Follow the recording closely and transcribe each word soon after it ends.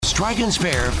Strike and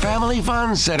Spare Family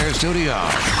Fun Center studio.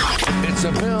 It's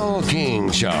the Bill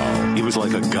King Show. He was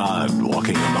like a god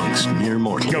walking amongst mere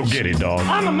mortals. Go get it, dog.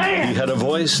 I'm a man. He had a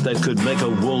voice that could make a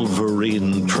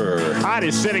wolverine purr. Hot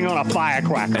is sitting on a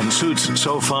firecracker. And suits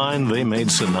so fine, they made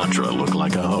Sinatra look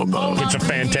like a hobo. It's a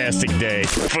fantastic day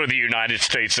for the United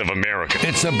States of America.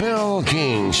 It's the Bill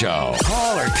King Show.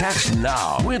 Call or text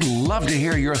now. We'd love to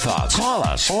hear your thoughts. Call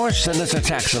us or send us a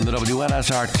text on the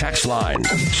WNSR text line.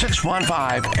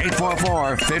 615-844-5600.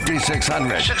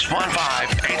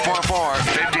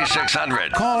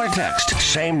 615-844-5600. Call or text.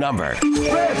 Same number.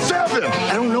 Red 7.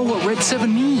 I don't know what Red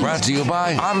 7 means. Brought to you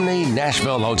by Omni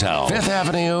Nashville Hotel, 5th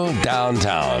Avenue,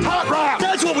 downtown. Hot rock.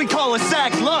 That's what we call a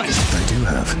sack lunch. I do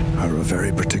have are a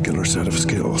very particular set of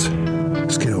skills.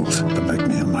 Skills that make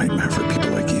me a nightmare for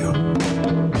people like you.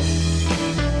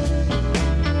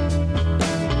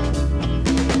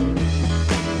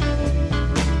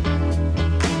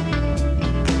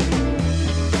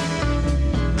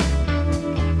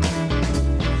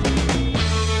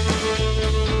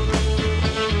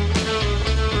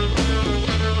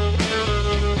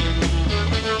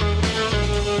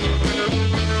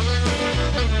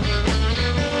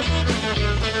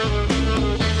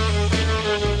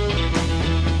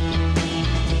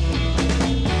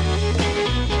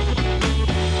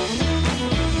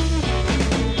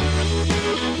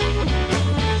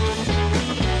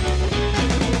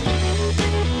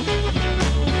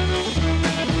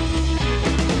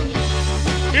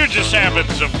 Just having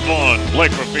some fun.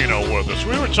 Blake Ruffino with us.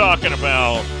 We were talking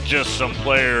about just some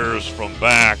players from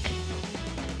back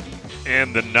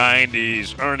in the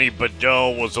 90s. Ernie Bedeau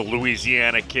was a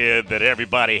Louisiana kid that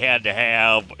everybody had to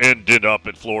have. Ended up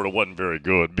at Florida, wasn't very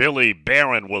good. Billy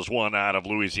Barron was one out of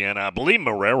Louisiana. I believe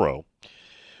Marrero,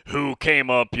 who came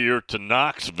up here to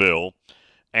Knoxville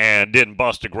and didn't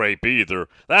bust a grape either.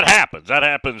 That happens. That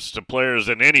happens to players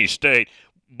in any state.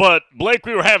 But, Blake,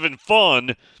 we were having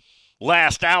fun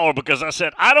last hour because I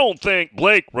said I don't think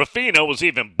Blake Ruffino was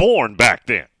even born back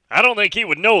then. I don't think he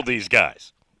would know these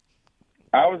guys.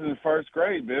 I was in first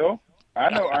grade, Bill. I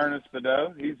know Ernest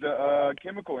Bedeau. He's a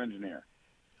chemical engineer.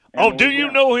 Oh, do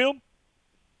you know him?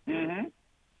 Mm-hmm.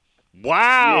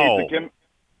 Wow.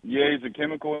 He's a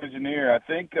chemical engineer. I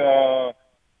think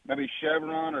maybe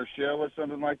Chevron or Shell or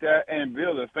something like that. And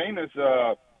Bill, the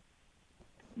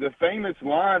famous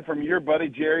line from your buddy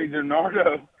Jerry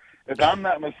DiNardo, if I'm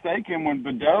not mistaken, when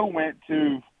Bedeau went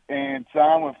to and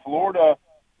signed with Florida,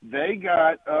 they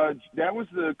got that was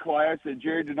the class that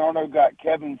Jerry DiNardo got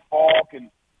Kevin Falk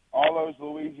and all those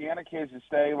Louisiana kids to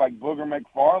stay, like Booger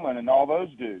McFarland and all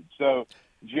those dudes. So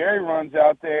Jerry runs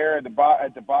out there at the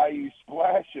Bayou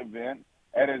Splash event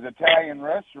at his Italian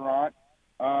restaurant,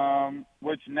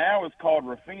 which now is called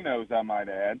Ruffino's, I might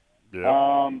add.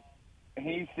 Yeah.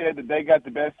 He said that they got the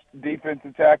best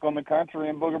defensive tackle in the country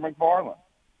in Booger McFarland.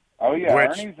 Oh yeah,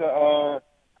 Ernest.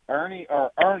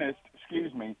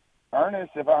 Excuse me,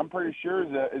 Ernest. If I'm pretty sure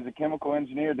is a chemical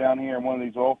engineer down here in one of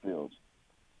these oil fields.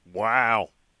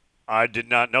 Wow, I did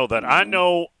not know that. I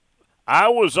know I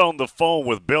was on the phone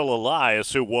with Bill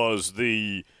Elias, who was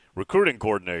the recruiting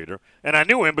coordinator, and I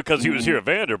knew him because he was here at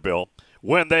Vanderbilt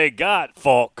when they got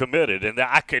Falk committed, and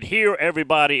I could hear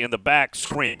everybody in the back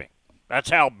screaming. That's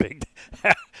how big.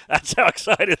 That's how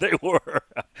excited they were.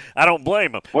 I don't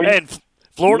blame them. And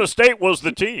Florida State was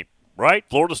the team, right?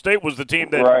 Florida State was the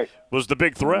team that was the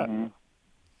big threat. Mm-hmm.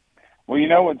 Well, you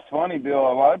know what's funny, Bill?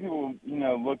 A lot of people,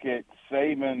 look at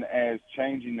Saban as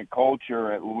changing the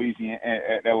culture at Louisiana,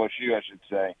 at LSU, I should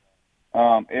say.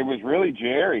 It was really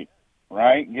Jerry,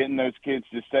 right? Getting those kids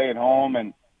to stay at home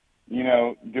and,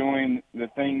 doing the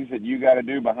things that you got to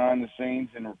do behind the scenes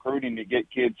in recruiting to get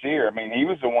kids here. I mean, he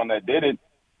was the one that did it.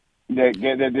 That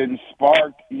didn't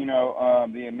spark,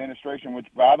 the administration, which,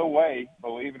 by the way,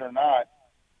 believe it or not,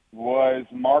 was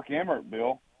Mark Emmert,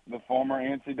 Bill, the former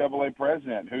NCAA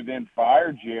president, who then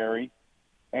fired Jerry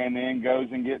and then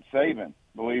goes and gets Saban,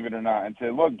 believe it or not, and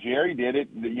said, look, Jerry did it.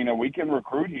 We can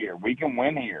recruit here. We can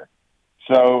win here.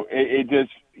 So it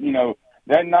just,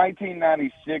 that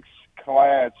 1996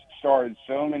 class started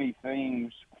so many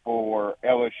things for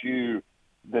LSU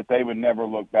that they would never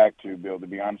look back to, Bill, to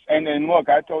be honest. And then, look,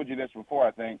 I told you this before,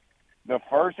 I think. The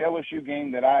first LSU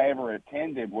game that I ever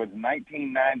attended was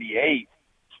 1998,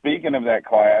 speaking of that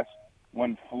class,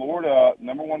 when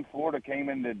number one Florida came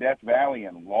into Death Valley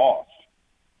and lost.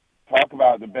 Talk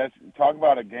about a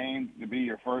game to be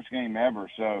your first game ever.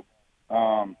 So,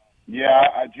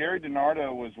 Jerry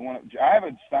DiNardo was I have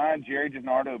a signed Jerry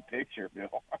DiNardo picture,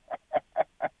 Bill,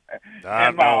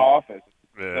 in my office.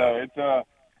 Yeah. So it's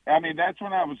that's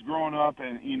when I was growing up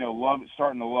and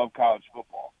starting to love college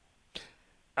football.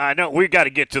 I know we got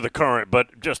to get to the current,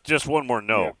 but just one more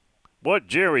note. Yeah. What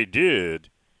Jerry did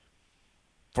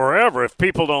forever, if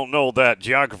people don't know that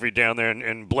geography down there,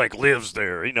 and Blake lives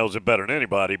there, he knows it better than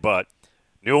anybody, but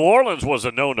New Orleans was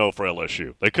a no-no for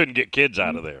LSU. They couldn't get kids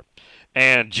out of there.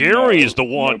 And Jerry is the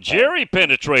one. Jerry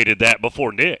penetrated that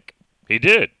before Nick. He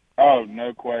did. Oh,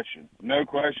 no question. No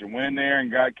question. Went in there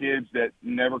and got kids that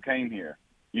never came here.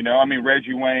 You know, I mean,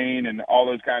 Reggie Wayne and all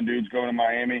those kind of dudes going to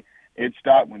Miami, it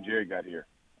stopped when Jerry got here.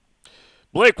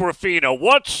 Blake Ruffino,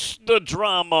 what's the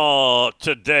drama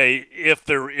today, if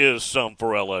there is some,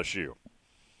 for LSU?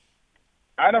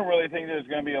 I don't really think there's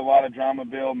going to be a lot of drama,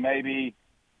 Bill. Maybe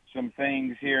some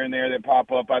things here and there that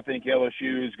pop up. I think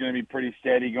LSU is going to be pretty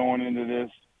steady going into this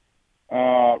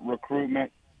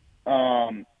recruitment.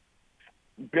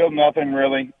 Bill, nothing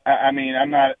really. I mean, I'm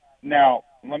not – now,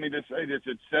 let me just say this.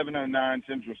 It's 7:09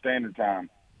 Central Standard Time.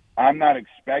 I'm not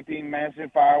expecting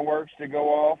massive fireworks to go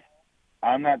off.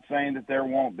 I'm not saying that there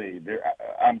won't be.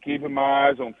 I'm keeping my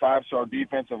eyes on five-star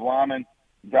defensive lineman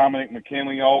Dominic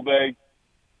McKinley all day.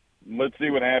 Let's see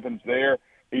what happens there.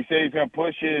 He said he's going to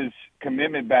push his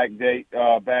commitment back date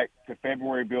back to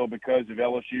February, Bill, because of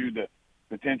LSU, the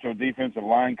potential defensive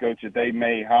line coach that they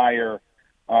may hire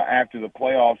after the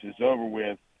playoffs is over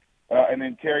with. And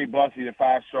then Terry Bussey, the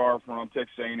five-star from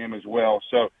Texas A&M as well.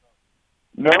 So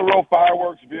no real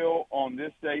fireworks, Bill, on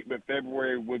this date, but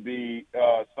February would be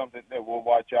something that we'll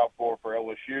watch out for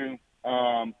LSU.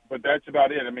 But that's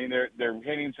about it. I mean, they're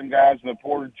hitting some guys in the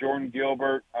portal, Jordan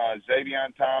Gilbert,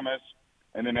 Xavion Thomas,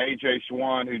 and then A.J.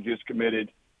 Swan, who just committed.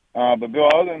 But, Bill,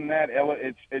 other than that,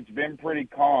 it's been pretty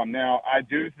calm. Now, I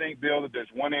do think, Bill, that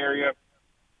there's one area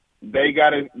they got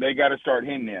to start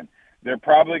hitting in. They're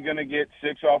probably going to get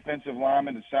 6 offensive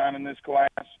linemen to sign in this class.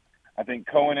 I think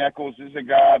Cohen Eccles is a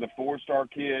guy, the 4-star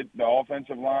kid, the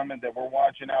offensive lineman that we're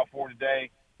watching out for today.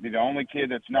 Be the only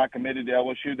kid that's not committed to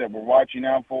LSU that we're watching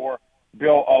out for.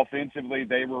 Bill, offensively,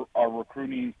 they are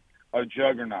recruiting a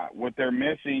juggernaut. What they're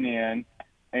missing in,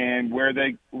 and where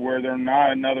they're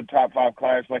not another top 5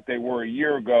 class like they were a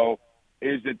year ago,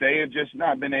 is that they have just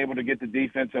not been able to get the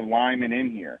defensive linemen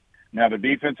in here. Now, the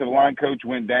defensive line coach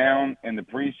went down in the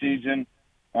preseason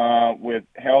with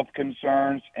health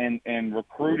concerns, and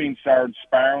recruiting started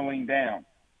spiraling down.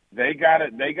 They got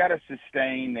to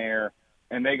sustain there,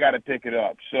 and they got to pick it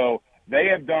up. So they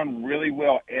have done really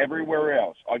well everywhere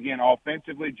else. Again,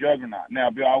 offensively, juggernaut. Now,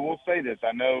 Bill, I will say this.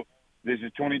 I know this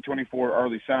is 2024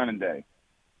 early signing day.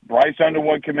 Bryce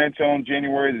Underwood commits on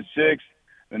January the 6th,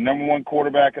 the number 1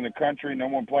 quarterback in the country,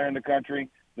 number 1 player in the country.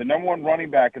 The number 1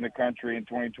 running back in the country in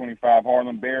 2025,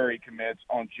 Harlan Berry, commits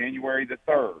on January the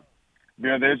 3rd. You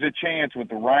know, there's a chance with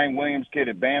the Ryan Williams kid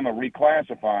at Bama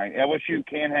reclassifying, LSU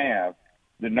can have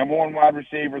the number 1 wide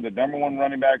receiver, the number 1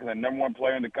 running back, and the number 1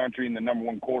 player in the country, and the number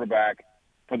 1 quarterback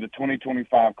for the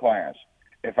 2025 class.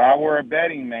 If I were a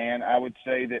betting man, I would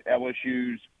say that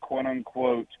LSU's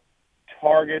quote-unquote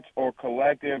targets or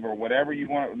collective or whatever you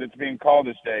want that's being called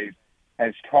these days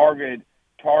has targeted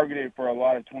for a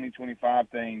lot of 2025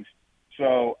 things.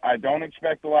 So I don't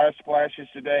expect a lot of splashes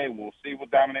today. We'll see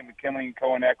with Dominic McKinley and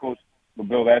Cohen Eccles. But,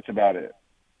 Bill, that's about it.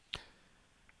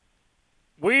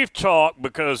 We've talked,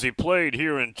 because he played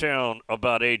here in town,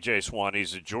 about A.J. Swan.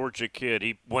 He's a Georgia kid.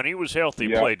 When he was healthy,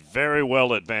 he played very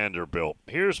well at Vanderbilt.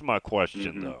 Here's my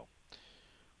question, though.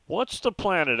 What's the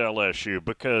plan at LSU?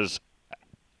 Because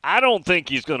I don't think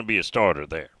he's going to be a starter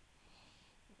there.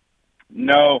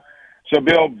 No. So,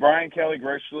 Bill, Brian Kelly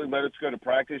graciously let us go to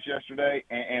practice yesterday.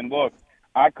 And look,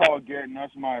 I called Garrett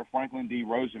Nussmeier Franklin D.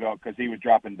 Roosevelt because he was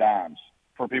dropping dimes.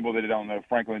 For people that don't know,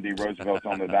 Franklin D. Roosevelt's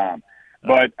on the dime.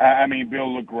 But, I mean,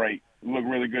 Bill looked great. Looked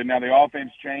really good. Now, the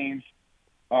offense changed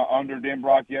under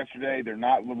Denbrock yesterday. They're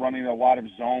not running a lot of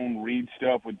zone read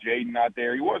stuff with Jaden out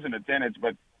there. He was in attendance,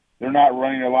 but they're not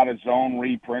running a lot of zone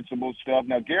read principle stuff.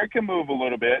 Now, Garrett can move a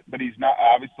little bit, but he's not,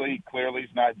 obviously, clearly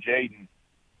he's not Jaden.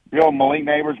 Bill, Malik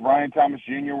Neighbors, Brian Thomas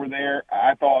Jr. were there.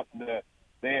 I thought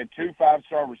they had 2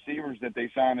 5-star receivers that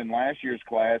they signed in last year's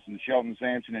class, and Shelton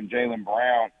Sampson and Jalen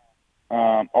Brown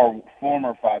are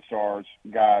former 5-stars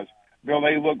guys. Bill,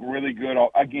 they look really good.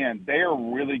 Again, they are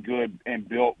really good and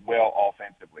built well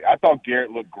offensively. I thought Garrett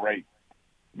looked great.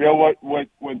 Bill, what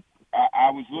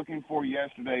I was looking for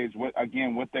yesterday is what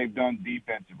they've done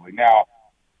defensively. Now,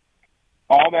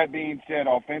 all that being said,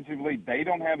 offensively, they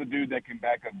don't have a dude that can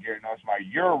back up Garrett Nussmeier.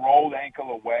 You're a rolled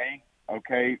ankle away,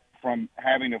 okay, from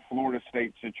having a Florida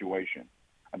State situation.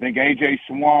 I think A.J.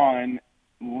 Swan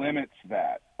limits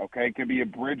that, okay? Could be a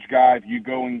bridge guy if you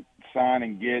go and sign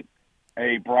and get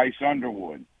a Bryce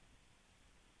Underwood.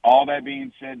 All that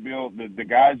being said, Bill, the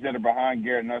guys that are behind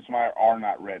Garrett Nussmeier are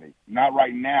not ready. Not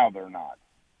right now, they're not.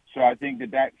 So I think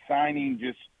that signing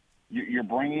just you're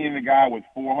bringing in a guy with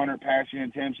 400 passing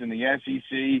attempts in the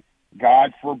SEC.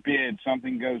 God forbid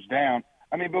something goes down.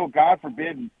 I mean, Bill, God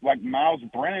forbid, like Miles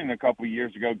Brennan a couple of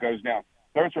years ago goes down.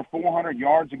 Throws for 400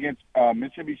 yards against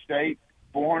Mississippi State,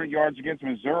 400 yards against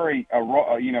Missouri.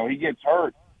 He gets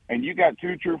hurt, and you got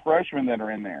 2 true freshmen that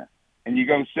are in there, and you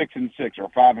go 6-6 or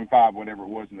 5-5, whatever it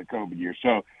was in the COVID year.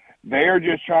 So they are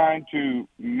just trying to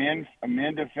mend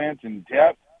defense and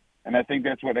depth, and I think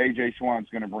that's what A.J. Swann's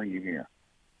going to bring you here.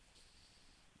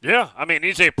 Yeah, I mean,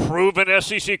 he's a proven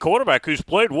SEC quarterback who's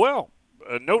played well.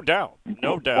 No doubt.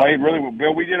 Played really well.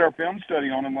 Bill, we did our film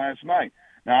study on him last night.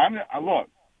 Now,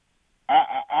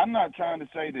 I'm not trying to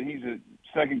say that he's a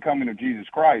second coming of Jesus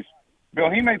Christ. Bill,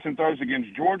 he made some throws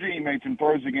against Georgia. He made some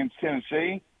throws against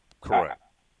Tennessee. Correct.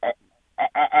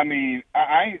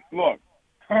 Look,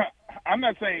 I'm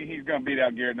not saying he's going to beat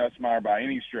out Garrett Nussmeier by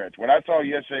any stretch. What I saw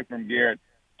yesterday from Garrett,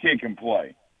 kid can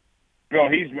play. Bill,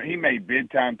 he made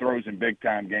big-time throws in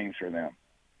big-time games for them.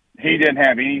 He didn't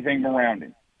have anything around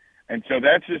him. And so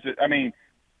that's just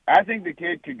 – I think the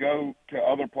kid could go to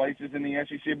other places in the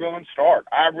SEC, Bill, and start.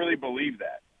 I really believe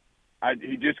that.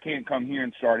 He just can't come here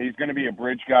and start. He's going to be a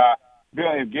bridge guy.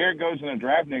 Bill, if Garrett goes in the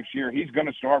draft next year, he's going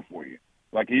to start for you.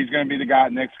 Like, he's going to be the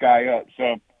next guy up.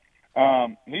 So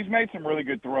he's made some really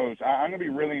good throws. I'm going to be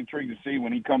really intrigued to see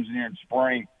when he comes in here in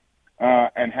spring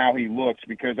and how he looks,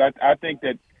 because I think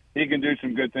that he can do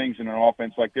some good things in an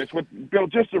offense like this. With Bill,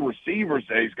 just the receivers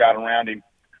that he's got around him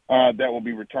that will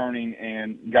be returning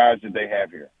and guys that they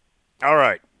have here. All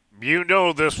right. You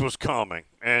know this was coming.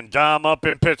 And Dom up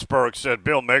in Pittsburgh said,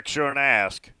 Bill, make sure and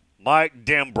ask Mike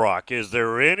Denbrock, is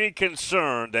there any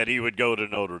concern that he would go to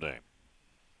Notre Dame?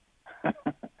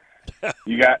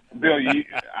 You got Bill.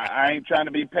 I ain't trying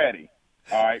to be petty,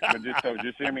 all right, but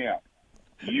just hear me out.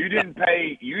 You didn't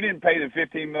pay the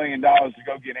 $15 million to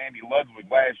go get Andy Ludwig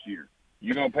last year.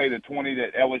 You're gonna pay the $20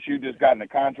 that LSU just got in a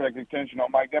contract extension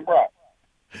on Mike Denbrock.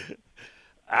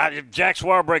 Jack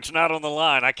Swarbrick's not on the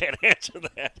line. I can't answer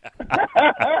that.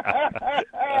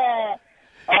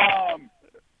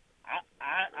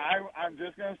 I'm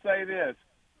just gonna say this.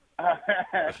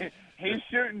 He's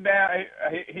shooting down.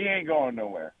 He ain't going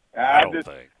nowhere. I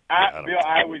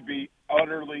would be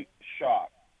utterly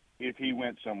shocked if he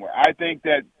went somewhere. I think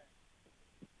that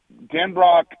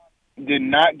Denbrock did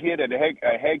not get a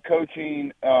head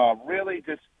coaching really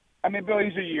just – I mean, Bill,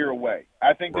 he's a year away.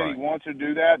 I think that he wants to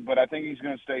do that, but I think he's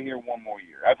going to stay here one more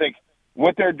year. I think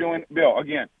what they're doing – Bill,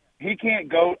 again, he can't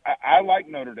go – I like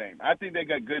Notre Dame. I think they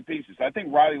got good pieces. I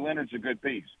think Riley Leonard's a good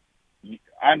piece.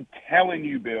 I'm telling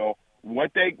you, Bill,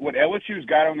 what LSU's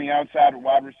got on the outside of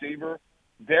wide receiver,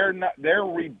 they're not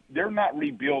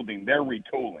rebuilding. They're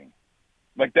retooling.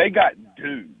 Like, they got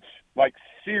dudes, like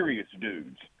serious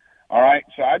dudes. All right?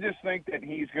 So I just think that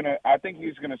he's going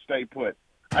to stay put.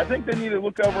 I think they need to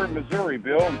look over at Missouri,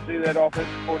 Bill, and see that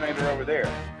offensive coordinator over there,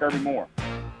 Kirby Moore.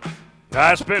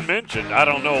 That's been mentioned. I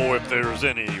don't know if there's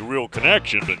any real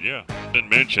connection, but yeah, been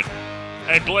mentioned.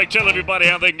 Hey, Blake, tell everybody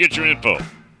how they can get your info.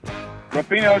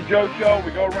 Ruffino and Joe Show.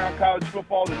 We go around college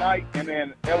football tonight, and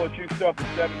then LSU stuff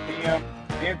at 7 p.m.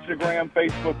 Instagram,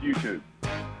 Facebook, YouTube.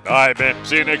 All right, man.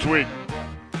 See you next week.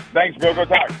 Thanks, Bill. Go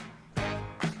Tigers.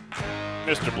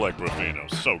 Mr. Blake Ruffino.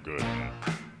 So good, man.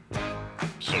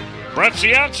 So good. Brent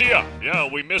Ciancia. Yeah,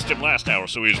 we missed him last hour,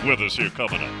 so he's with us here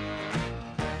coming up.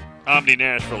 Omni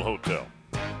Nashville Hotel.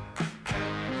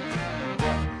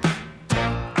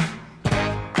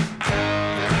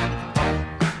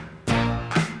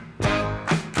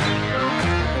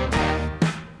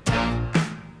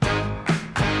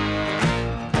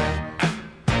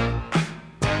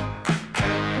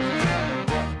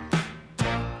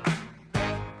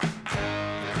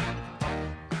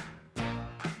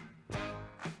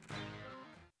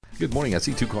 Good morning. I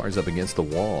see 2 cars up against the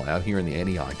wall out here in the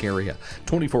Antioch area.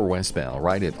 24 westbound,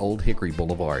 right at Old Hickory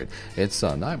Boulevard. It's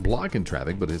not blocking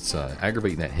traffic, but it's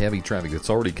aggravating that heavy traffic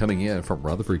that's already coming in from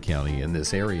Rutherford County in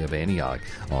this area of Antioch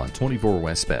on 24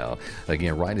 westbound.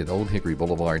 Again, right at Old Hickory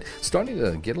Boulevard. Starting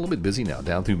to get a little bit busy now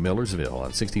down through Millersville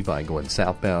on 65 going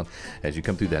southbound as you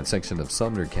come through that section of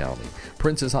Sumner County.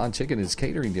 Prince's Hot Chicken is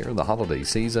catering during the holiday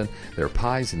season. Their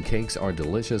pies and cakes are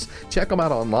delicious. Check them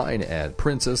out online at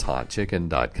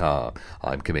princesshotchicken.com.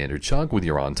 I'm Commander Chuck with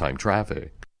your on-time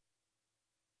traffic.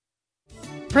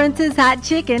 Prince's Hot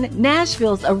Chicken,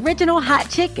 Nashville's original hot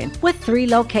chicken, with 3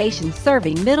 locations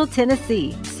serving Middle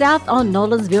Tennessee, south on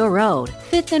Nolensville Road,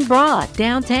 5th and Broad,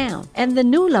 downtown, and the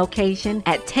new location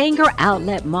at Tanger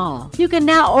Outlet Mall. You can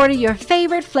now order your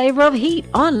favorite flavor of heat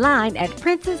online at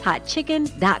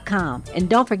princesshotchicken.com. And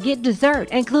don't forget dessert,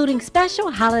 including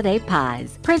special holiday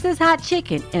pies. Prince's Hot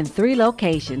Chicken in 3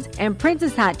 locations and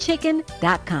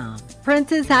princesshotchicken.com.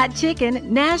 Prince's Hot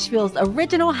Chicken, Nashville's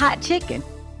original hot chicken.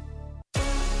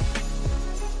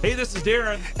 Hey, this is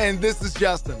Darren. And this is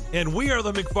Justin. And we are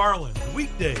the McFarlands,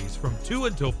 weekdays from 2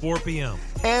 until 4 p.m.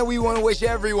 And we want to wish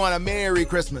everyone a Merry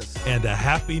Christmas. And a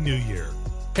Happy New Year.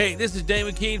 Hey, this is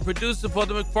Damon Keene, producer for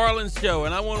the McFarland Show,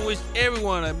 and I want to wish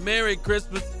everyone a Merry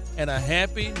Christmas and a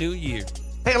Happy New Year.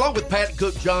 Hey, along with Pat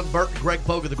Cook, John Burton, Greg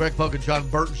Pogue, the Greg Pogue and John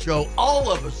Burton Show,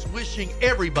 all of us wishing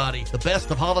everybody the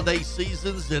best of holiday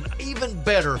seasons and even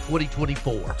better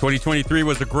 2024. 2023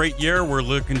 was a great year. We're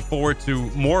looking forward to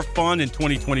more fun in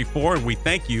 2024, and we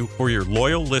thank you for your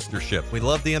loyal listenership. We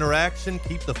love the interaction.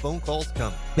 Keep the phone calls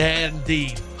coming.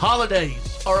 Indeed.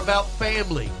 Holidays are about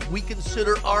family. We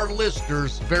consider our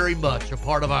listeners very much a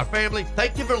part of our family.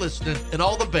 Thank you for listening, and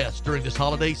all the best during this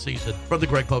holiday season from the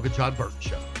Greg Pogue and John Burton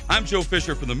Show. I'm Joe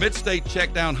Fisher from the Mid-State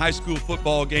Checkdown High School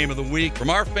Football Game of the Week. From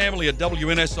our family at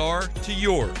WNSR to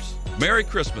yours, Merry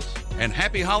Christmas and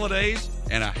Happy Holidays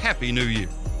and a Happy New Year.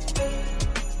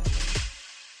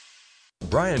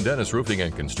 Brian Dennis Roofing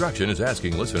and Construction is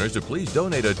asking listeners to please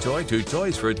donate a toy to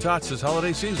Toys for Tots this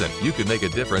holiday season. You can make a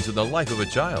difference in the life of a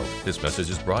child. This message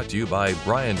is brought to you by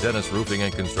Brian Dennis Roofing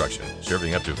and Construction,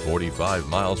 serving up to 45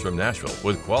 miles from Nashville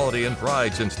with quality and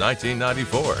pride since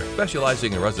 1994.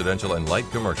 Specializing in residential and light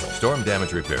commercial, storm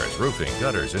damage repairs, roofing,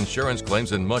 gutters, insurance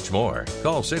claims, and much more.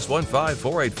 Call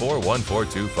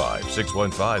 615-484-1425.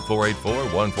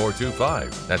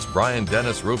 615-484-1425. That's Brian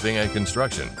Dennis Roofing and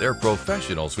Construction. They're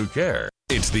professionals who care.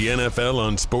 It's the NFL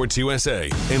on Sports USA,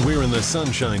 and we're in the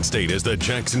Sunshine State as the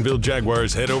Jacksonville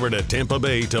Jaguars head over to Tampa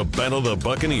Bay to battle the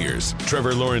Buccaneers.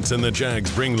 Trevor Lawrence and the Jags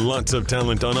bring lots of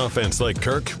talent on offense like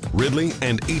Kirk, Ridley,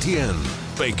 and Etienne.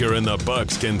 Baker and the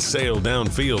Bucs can sail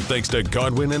downfield thanks to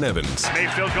Godwin and Evans.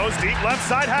 Mayfield goes deep, left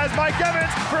side has Mike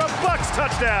Evans for a Bucs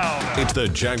touchdown. It's the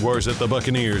Jaguars at the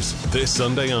Buccaneers this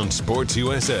Sunday on Sports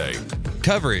USA.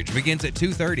 Coverage begins at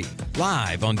 2:30,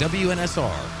 live on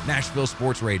WNSR, Nashville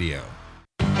Sports Radio.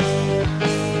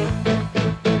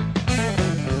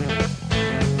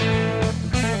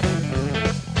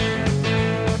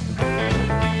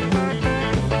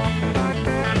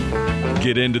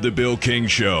 Get into the Bill King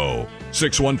Show.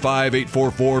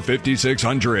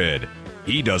 615-844-5600.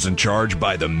 He doesn't charge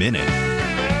by the minute.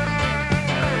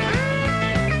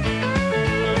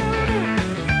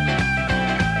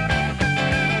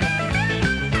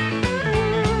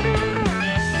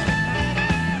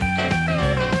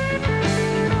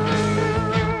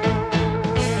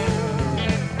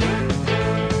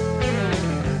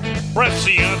 Brett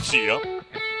Ciancia,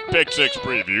 Pick Six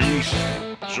Previews,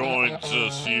 joins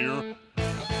us here.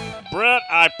 Brett,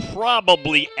 I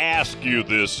probably ask you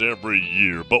this every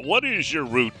year, but what is your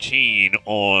routine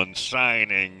on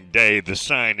signing day, the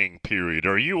signing period?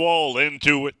 Are you all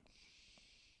into it?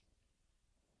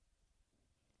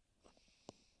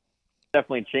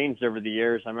 Definitely changed over the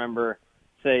years. I remember,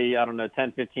 say,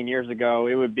 10, 15 years ago,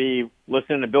 it would be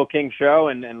listening to Bill King show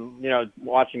and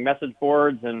watching message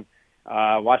boards and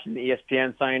watching the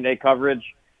ESPN signing day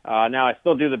coverage. Now I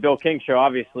still do the Bill King show,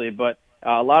 obviously, but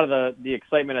a lot of the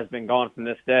excitement has been gone from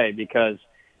this day because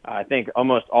I think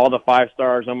almost all the 5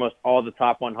 stars, almost all the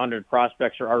top 100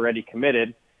 prospects are already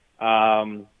committed.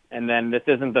 And then this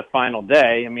isn't the final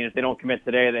day. I mean, if they don't commit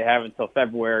today, they have until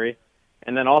February.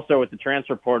 And then also with the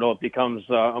transfer portal, it becomes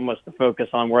almost the focus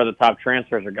on where the top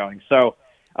transfers are going. So,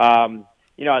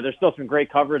 there's still some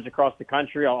great coverage across the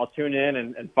country. I'll tune in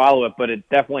and follow it, but it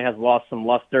definitely has lost some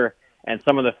luster and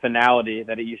some of the finality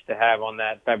that it used to have on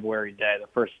that February day, the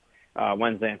first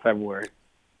Wednesday in February.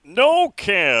 No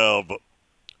Kev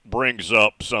brings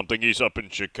up something. He's up in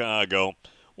Chicago.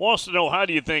 Wants to know, how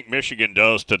do you think Michigan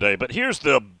does today? But here's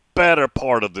the better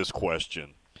part of this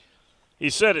question. He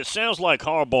said it sounds like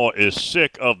Harbaugh is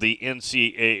sick of the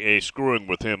NCAA screwing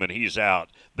with him and he's out.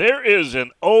 There is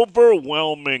an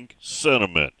overwhelming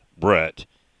sentiment, Brett,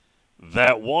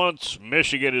 that once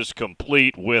Michigan is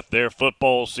complete with their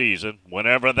football season,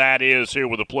 whenever that is here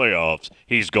with the playoffs,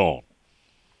 he's gone.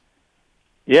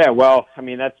 Yeah, well, I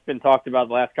mean, that's been talked about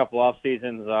the last couple off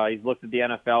seasons. He's looked at the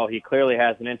NFL. He clearly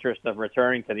has an interest of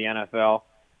returning to the NFL.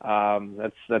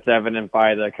 That's evident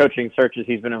by the coaching searches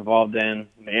he's been involved in,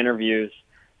 the interviews.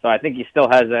 So I think he still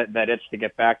has that itch to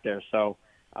get back there. So,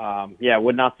 it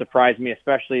would not surprise me,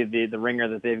 especially the ringer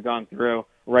that they've gone through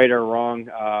right or wrong,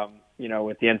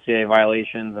 with the NCAA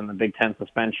violations and the Big Ten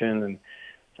suspension. And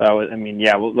so, I mean,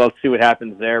 yeah, we'll see what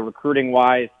happens there.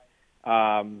 Recruiting-wise,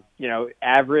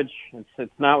 average.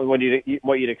 It's not what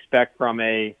you'd expect from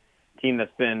a team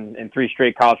that's been in 3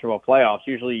 straight college football playoffs.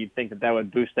 Usually you'd think that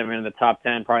would boost them into the top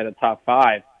 10, probably the top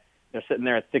 5. They're sitting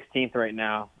there at 16th right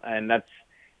now, and that's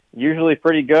usually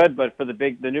pretty good, but for the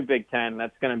new Big Ten,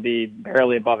 that's going to be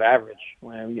barely above average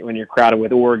when you're crowded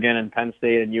with Oregon and Penn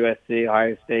State and USC,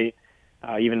 Ohio State,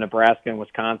 even Nebraska and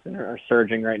Wisconsin are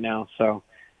surging right now. So,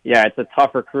 yeah, it's a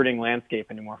tough recruiting landscape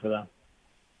anymore for them.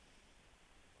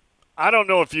 I don't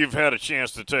know if you've had a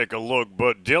chance to take a look,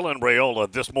 but Dylan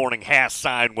Raiola this morning has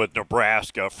signed with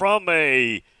Nebraska. From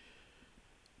a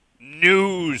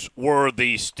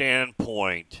newsworthy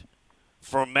standpoint,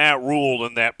 for Matt Rule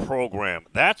and that program,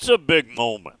 that's a big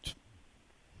moment.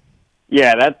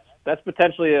 Yeah, that's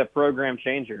potentially a program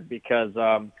changer because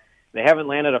they haven't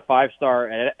landed a 5-star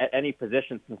at any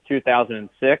position since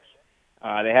 2006.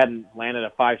 They hadn't landed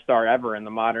a 5-star ever in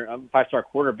the 5-star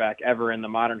quarterback ever in the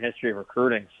modern history of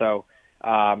recruiting. So,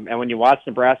 and when you watch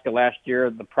Nebraska last year,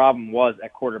 the problem was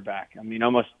at quarterback. I mean,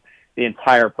 almost the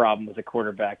entire problem was at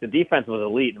quarterback. The defense was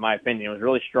elite, in my opinion. It was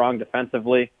really strong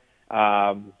defensively.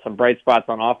 Some bright spots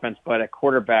on offense, but at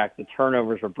quarterback, the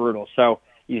turnovers were brutal. So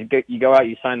you go out,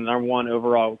 you sign the number 1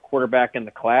 overall quarterback in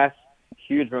the class.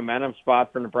 Huge momentum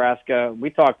spot for Nebraska. We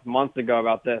talked months ago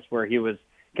about this, where he was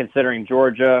considering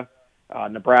Georgia,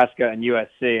 Nebraska, and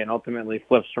USC, and ultimately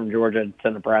flips from Georgia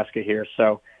to Nebraska here.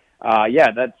 So,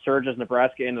 that surges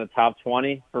Nebraska into the top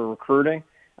 20 for recruiting.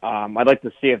 I'd like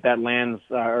to see if that lands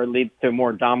or leads to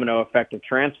more domino effect of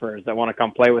transfers that want to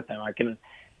come play with them. I can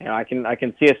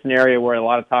see a scenario where a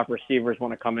lot of top receivers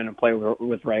want to come in and play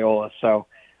with Raiola. So,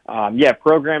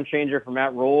 program changer for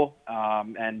Matt Rule. I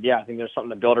think there's something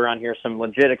to build around here. Some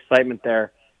legit excitement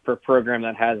there for a program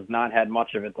that has not had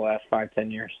much of it the last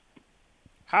 5-10 years.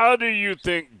 How do you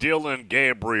think Dylan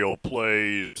Gabriel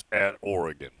plays at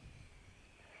Oregon?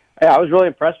 Yeah, I was really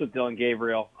impressed with Dylan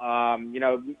Gabriel.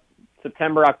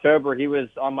 September, October, he was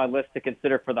on my list to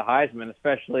consider for the Heisman,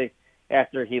 especially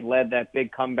after he led that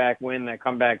big comeback win, that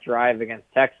comeback drive against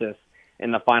Texas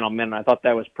in the final minute. I thought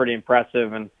that was pretty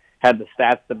impressive and had the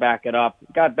stats to back it up.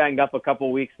 Got banged up a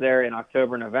couple weeks there in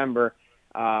October, November,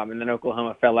 and then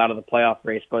Oklahoma fell out of the playoff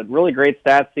race. But really great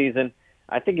stats season.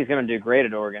 I think he's going to do great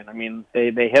at Oregon. I mean,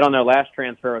 they hit on their last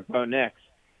transfer with Bo Nix,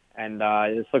 and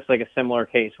this looks like a similar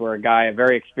case where a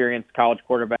very experienced college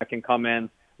quarterback can come in,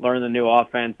 learn the new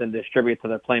offense, and distribute to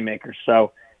their playmakers.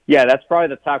 So, yeah, that's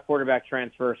probably the top quarterback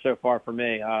transfer so far for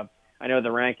me. I know the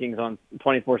rankings on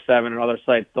 24/7 and other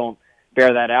sites don't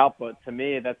bear that out, but to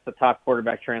me, that's the top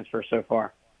quarterback transfer so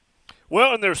far.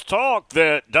 Well, and there's talk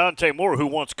that Dante Moore, who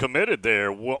once committed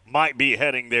there, might be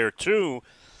heading there too.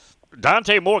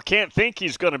 Dante Moore can't think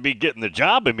he's going to be getting the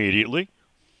job immediately.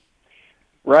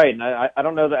 Right, and I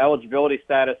don't know the eligibility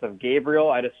status of Gabriel.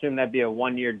 I'd assume that'd be a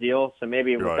 1-year deal, so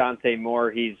maybe with Dante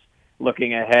Moore, he's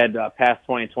looking ahead past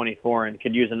 2024 and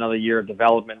could use another year of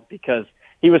development because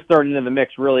he was thrown into the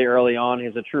mix really early on. He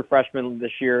was a true freshman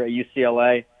this year at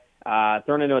UCLA,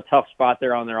 thrown into a tough spot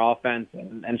there on their offense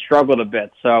and struggled a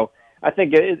bit. So I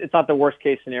think it's not the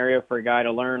worst-case scenario for a guy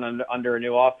to learn under a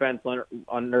new offense,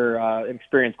 under an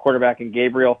experienced quarterback in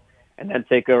Gabriel, and then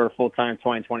take over full-time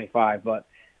 2025. But,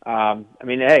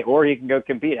 or he can go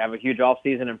compete, have a huge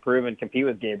offseason, improve, and compete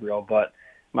with Gabriel. But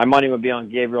my money would be on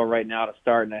Gabriel right now to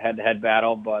start in a head-to-head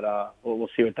battle, but we'll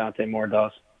see what Dante Moore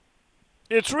does.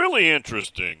 It's really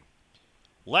interesting.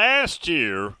 Last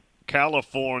year,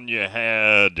 California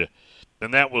had,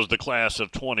 and that was the class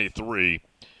of 23,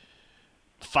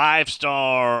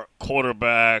 5-star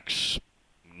quarterbacks,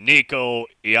 Nico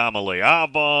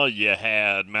Iamaleava, you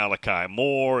had Malachi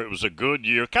Moore. It was a good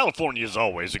year. California is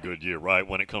always a good year, right,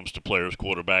 when it comes to players,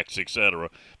 quarterbacks, etc.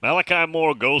 Malachi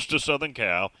Moore goes to Southern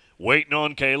Cal, waiting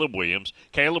on Caleb Williams.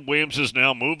 Caleb Williams is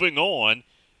now moving on,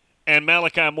 and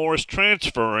Malachi Moore is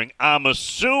transferring, I'm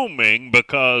assuming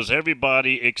because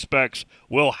everybody expects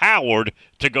Will Howard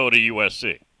to go to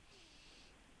USC.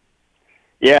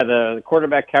 Yeah, the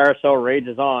quarterback carousel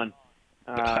rages on.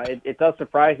 It does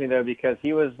surprise me though because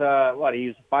he was he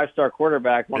was a 5-star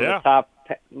quarterback, one of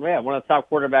the top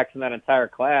quarterbacks in that entire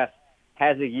class.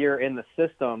 Has a year in the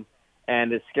system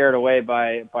and is scared away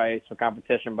by some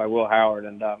competition by Will Howard.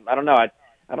 And I don't know.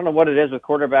 I don't know what it is with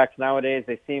quarterbacks nowadays.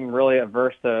 They seem really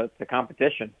averse to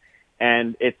competition.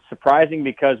 And it's surprising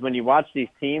because when you watch these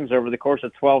teams over the course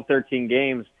of 12, 13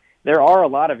 games, there are a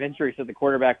lot of injuries at the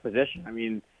quarterback position. I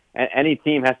mean, any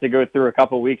team has to go through a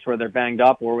couple of weeks where they're banged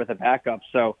up or with a backup.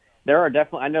 So there are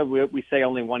definitely, I know we say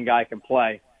only one guy can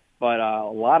play, but a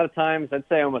lot of times, I'd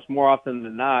say almost more often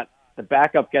than not, the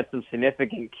backup gets some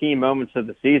significant key moments of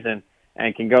the season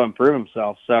and can go improve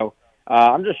himself. So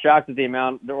I'm just shocked at the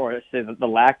amount, or I say the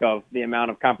lack of the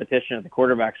amount of competition at the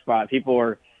quarterback spot. People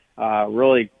are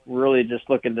really just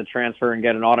looking to transfer and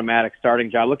get an automatic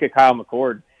starting job. Look at Kyle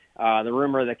McCord. The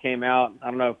rumor that came out, I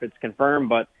don't know if it's confirmed,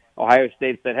 but Ohio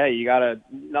State said, hey,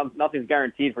 nothing's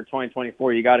guaranteed for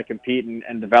 2024. You got to compete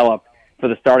and develop for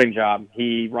the starting job.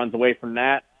 He runs away from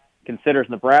that, considers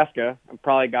Nebraska, and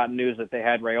probably got news that they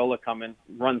had Raiola coming,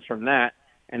 runs from that,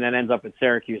 and then ends up at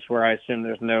Syracuse, where I assume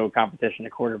there's no competition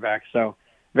at quarterback. So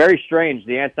very strange,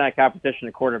 the anti-competition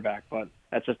at quarterback, but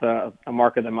that's just a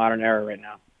mark of the modern era right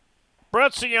now.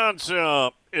 Brett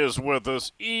Ciancia is with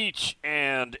us each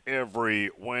and every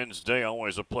Wednesday.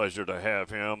 Always a pleasure to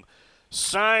have him.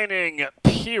 Signing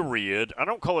period. I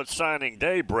don't call it signing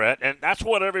day, Brett, and that's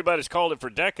what everybody's called it for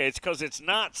decades because it's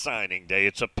not signing day.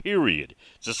 It's a period.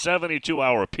 It's a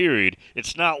 72-hour period.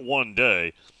 It's not one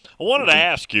day. I wanted to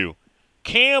ask you,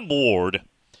 Cam Ward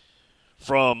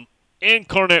from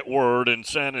Incarnate Word in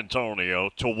San Antonio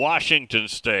to Washington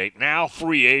State, now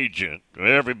free agent.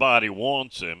 Everybody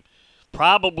wants him.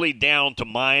 Probably down to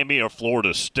Miami or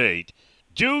Florida State.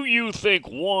 Do you think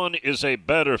one is a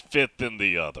better fit than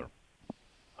the other?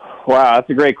 Wow, that's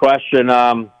a great question.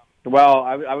 Well,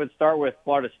 I would start with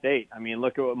Florida State. I mean,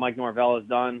 look at what Mike Norvell has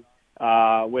done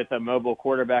with a mobile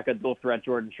quarterback, a dual threat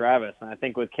Jordan Travis. And I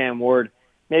think with Cam Ward,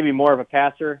 maybe more of a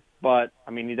passer, but,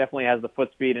 I mean, he definitely has the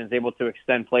foot speed and is able to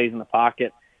extend plays in the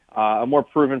pocket. A more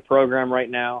proven program right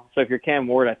now. So if you're Cam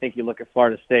Ward, I think you look at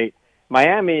Florida State.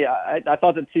 Miami, I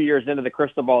thought that 2 years into the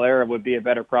crystal ball era would be a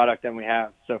better product than we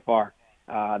have so far.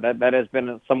 That has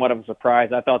been somewhat of a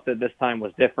surprise. I thought that this time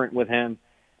was different with him.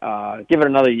 Give it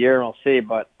another year and we'll see,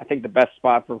 but I think the best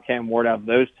spot for Cam Ward out of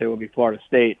those two will be Florida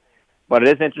State. But it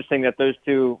is interesting that those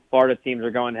two Florida teams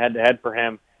are going head-to-head for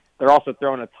him. They're also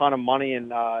throwing a ton of money in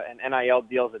NIL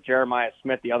deals at Jeremiah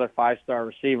Smith, the other five-star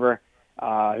receiver,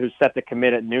 who's set to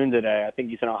commit at noon today. I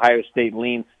think he's an Ohio State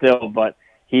lean still, but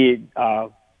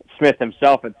Smith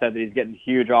himself had said that he's getting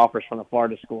huge offers from the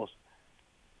Florida schools.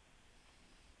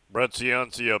 Brett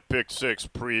Ciancia, Pick Six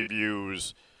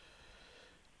previews.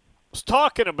 I was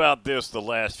talking about this the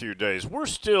last few days. We're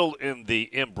still in the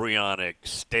embryonic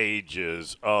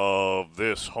stages of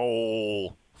this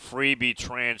whole freebie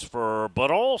transfer, but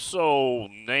also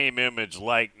name, image,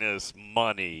 likeness,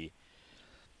 money.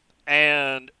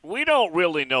 And we don't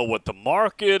really know what the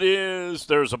market is.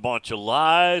 There's a bunch of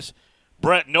lies.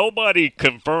 Brett, nobody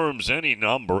confirms any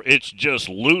number. It's just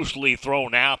loosely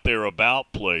thrown out there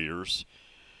about players.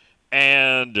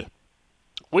 And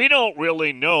we don't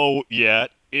really know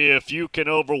yet if you can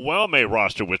overwhelm a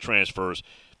roster with transfers.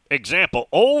 Example,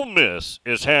 Ole Miss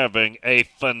is having a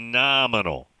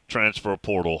phenomenal transfer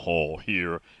portal haul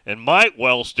here and might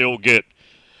well still get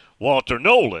Walter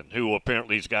Nolan, who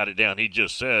apparently has got it down, he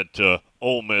just said, to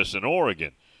Ole Miss and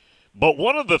Oregon. But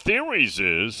one of the theories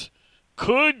is,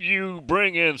 could you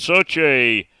bring in such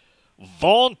a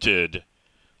vaunted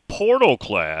portal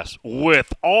class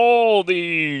with all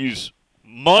these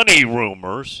money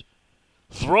rumors,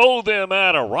 throw them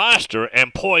at a roster,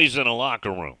 and poison a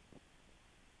locker room?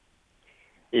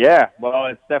 Yeah, well,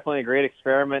 it's definitely a great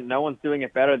experiment. No one's doing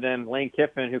it better than Lane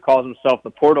Kiffin, who calls himself the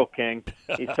Portal King.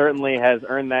 He certainly has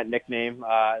earned that nickname.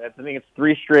 I think it's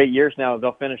 3 straight years now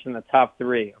they'll finish in the top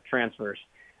 3 of transfers.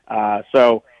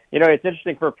 So, you know, it's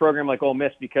interesting for a program like Ole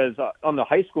Miss because on the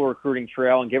high school recruiting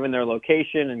trail and given their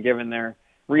location and given their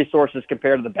resources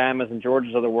compared to the Bamas and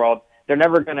Georgias of the world, they're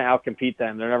never going to outcompete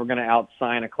them. They're never going to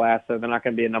outsign a class, so they're not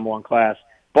going to be a number 1 class.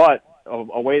 But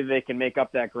a way that they can make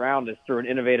up that ground is through an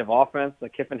innovative offense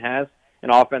that Kiffin has,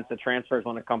 an offense that transfers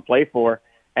want to come play for,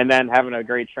 and then having a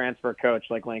great transfer coach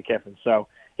like Lane Kiffin. So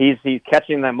he's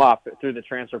catching them up through the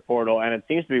transfer portal, and it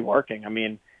seems to be working. I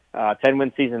mean,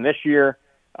 10-win season this year,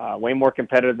 way more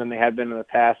competitive than they had been in the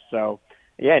past. So,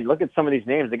 yeah, and look at some of these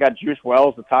names. They got Juice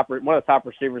Wells, one of the top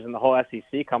receivers in the whole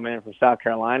SEC, coming in from South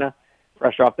Carolina,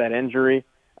 fresh off that injury.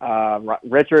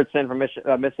 Richardson from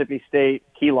Mississippi State,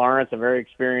 Key Lawrence, a very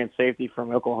experienced safety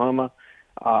from Oklahoma,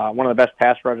 one of the best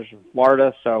pass rushers from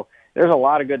Florida. So there's a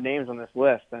lot of good names on this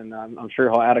list, and I'm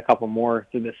sure he'll add a couple more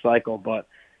through this cycle. But,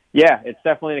 yeah, it's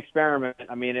definitely an experiment.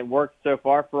 I mean, it worked so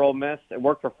far for Ole Miss. It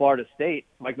worked for Florida State.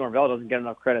 Mike Norvell doesn't get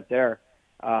enough credit there.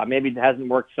 Maybe it hasn't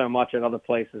worked so much at other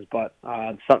places, but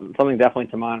something definitely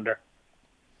to monitor.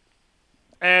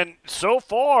 And so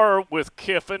far with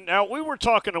Kiffin, now we were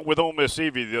talking with Ole Miss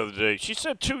Evie the other day. She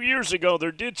said 2 years ago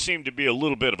there did seem to be a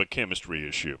little bit of a chemistry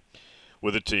issue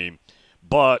with the team,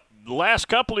 but the last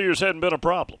couple of years hadn't been a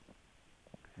problem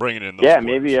bringing in those players.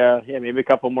 Maybe a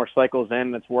couple more cycles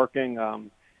in that's working.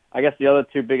 I guess the other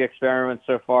two big experiments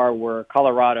so far were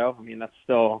Colorado. I mean, that's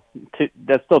still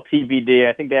TBD.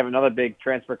 I think they have another big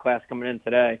transfer class coming in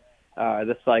today,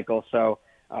 this cycle. So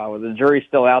the jury's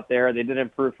still out there. They did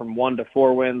improve from 1 to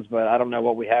 4 wins, but I don't know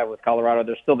what we have with Colorado.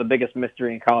 They're still the biggest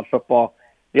mystery in college football.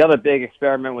 The other big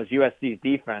experiment was USC's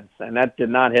defense, and that did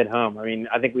not hit home. I mean,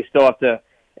 I think we still have to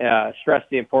stress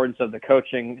the importance of the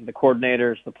coaching, the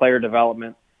coordinators, the player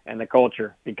development, and the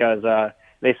culture, because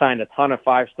they signed a ton of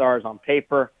 5-stars on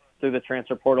paper through the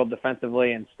transfer portal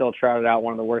defensively and still trotted out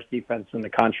one of the worst defenses in the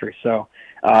country. So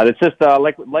it's just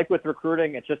like with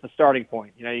recruiting, it's just a starting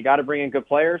point. You know, you got to bring in good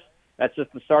players. That's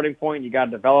just the starting point. You got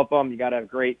to develop them. You got to have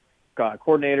great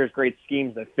coordinators, great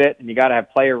schemes that fit, and you got to have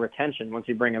player retention once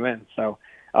you bring them in. So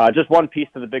just one piece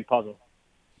to the big puzzle.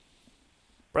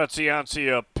 Brett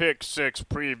Ciancia, Pick Six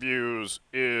Previews,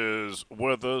 is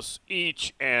with us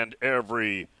each and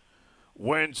every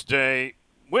Wednesday.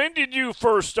 When did you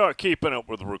first start keeping up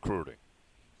with recruiting?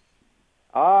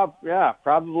 Yeah,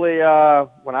 probably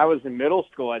when I was in middle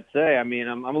school, I'd say. I mean,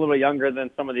 I'm a little younger than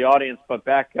some of the audience, but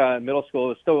back in middle school, it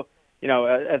was still, you know,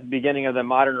 at the beginning of the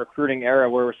modern recruiting era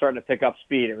where we're starting to pick up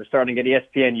speed. It was starting to get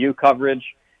ESPNU coverage,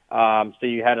 so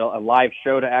you had a live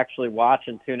show to actually watch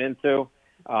and tune into.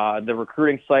 The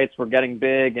recruiting sites were getting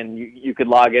big, and you could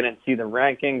log in and see the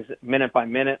rankings minute by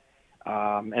minute.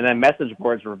 And then message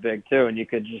boards were big too, and you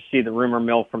could just see the rumor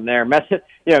mill from there.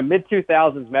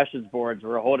 Mid-2000s message boards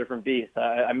were a whole different beast.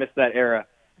 I missed that era.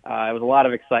 It was a lot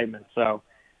of excitement. So,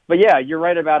 but yeah, you're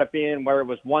right about it being where it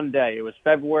was one day. It was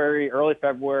February, early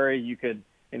February. You could,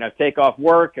 take off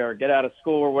work or get out of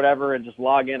school or whatever and just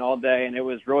log in all day. And it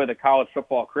was really the college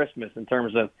football Christmas in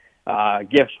terms of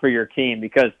gifts for your team.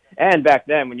 And back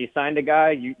then, when you signed a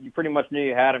guy, you pretty much knew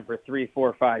you had him for 3,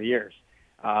 4, 5 years.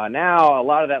 Now, a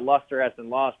lot of that luster has been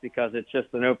lost because it's just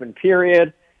an open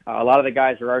period. A lot of the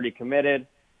guys are already committed,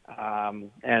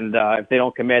 and if they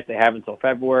don't commit, they have until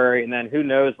February. And then who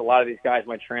knows, a lot of these guys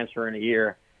might transfer in a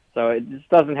year. So it just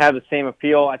doesn't have the same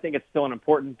appeal. I think it's still an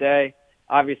important day.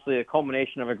 Obviously, a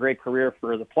culmination of a great career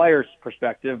for the player's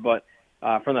perspective, but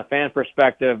from the fan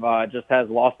perspective, it just has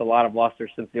lost a lot of luster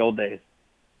since the old days.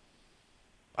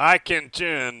 I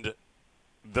contend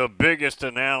the biggest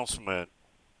announcement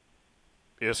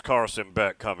is Carson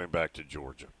Beck coming back to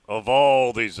Georgia, of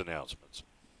all these announcements.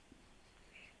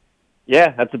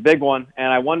 Yeah, that's a big one. And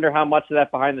I wonder how much of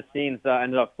that behind the scenes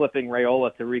ended up flipping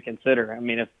Raiola to reconsider. I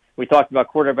mean, if we talked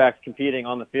about quarterbacks competing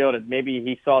on the field, maybe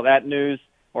he saw that news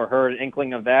or heard an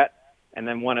inkling of that and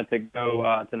then wanted to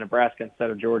go to Nebraska instead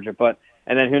of Georgia.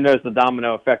 And then who knows the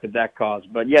domino effect that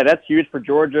caused. But, yeah, that's huge for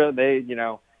Georgia.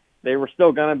 They were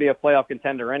still going to be a playoff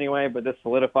contender anyway, but this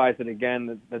solidifies it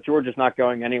again that Georgia's not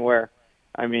going anywhere.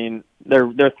 I mean,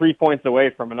 they're 3 points away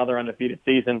from another undefeated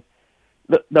season.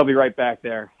 They'll be right back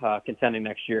there contending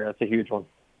next year. That's a huge one.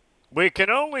 We can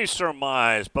only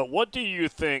surmise, but what do you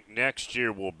think next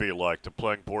year will be like, the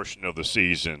playing portion of the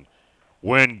season,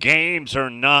 when games are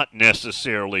not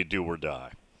necessarily do or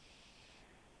die?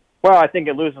 Well, I think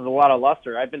it loses a lot of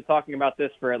luster. I've been talking about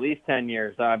this for at least 10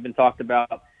 years. I've been talked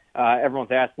about,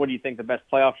 everyone's asked, what do you think the best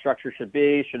playoff structure should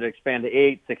be? Should it expand to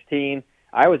 8, 16?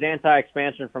 I was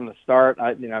anti-expansion from the start.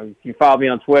 If you followed me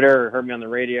on Twitter or heard me on the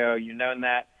radio, you know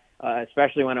that,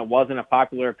 especially when it wasn't a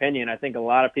popular opinion. I think a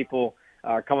lot of people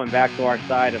are coming back to our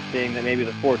side of seeing that maybe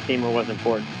the 4-teamer was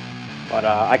important. But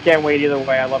I can't wait either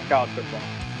way. I love college football.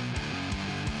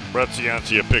 Brett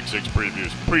Ciancia, Pick Six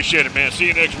Previews. Appreciate it, man. See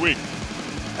you next week.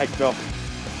 Thanks, Bill.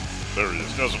 There he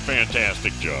is. Does a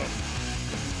fantastic job.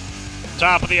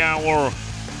 Top of the hour,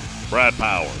 Brad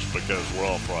Powers, because we're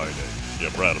all Friday. Yeah,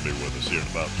 Brad will be with us here in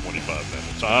about 25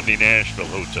 minutes. Omni Nashville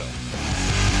Hotel.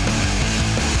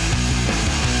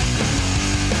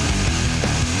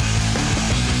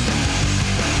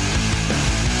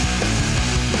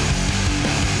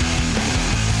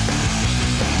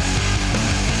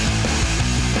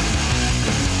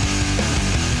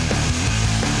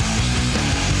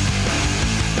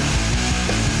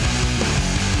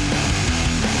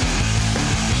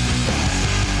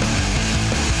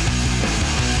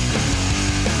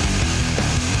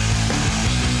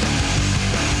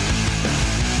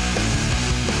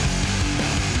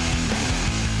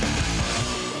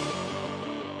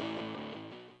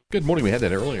 Good morning. We had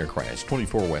that earlier crash,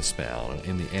 24 westbound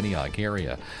in the Antioch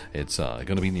area. It's going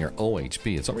to be near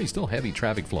OHB. It's already still heavy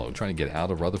traffic flow trying to get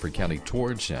out of Rutherford County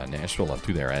towards Nashville up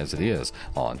through there as it is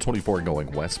on 24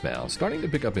 going westbound. Starting to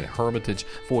pick up in Hermitage,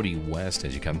 40 west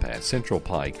as you come past Central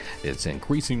Pike. It's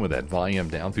increasing with that volume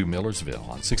down through Millersville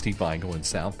on 65 going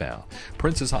southbound.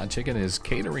 Prince's Hot Chicken is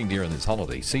catering during this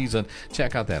holiday season.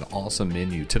 Check out that awesome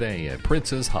menu today at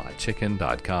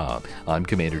princeshotchicken.com. I'm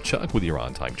Commander Chuck with your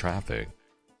on-time traffic.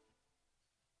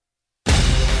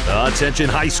 Attention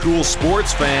high school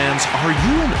sports fans, are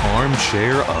you an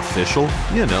armchair official?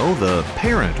 You know, the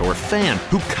parent or fan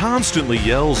who constantly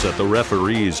yells at the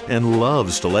referees and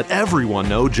loves to let everyone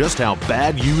know just how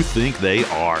bad you think they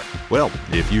are. Well,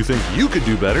 if you think you could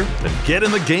do better, then get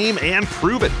in the game and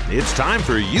prove it. It's time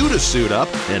for you to suit up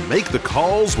and make the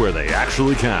calls where they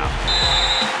actually count.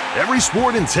 Every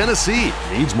sport in Tennessee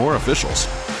needs more officials.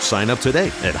 Sign up today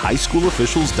at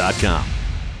highschoolofficials.com.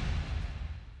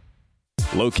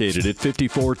 Located at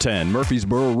 5410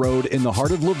 Murfreesboro Road in the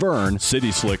heart of Laverne,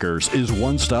 City Slickers is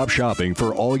one-stop shopping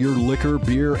for all your liquor,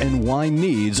 beer, and wine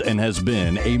needs and has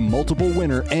been a multiple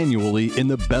winner annually in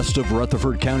the Best of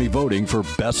Rutherford County voting for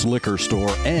Best Liquor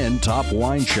Store and Top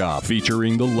Wine Shop.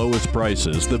 Featuring the lowest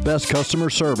prices, the best customer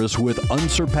service with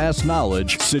unsurpassed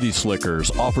knowledge, City Slickers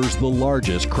offers the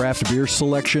largest craft beer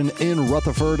selection in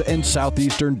Rutherford and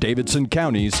southeastern Davidson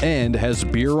counties and has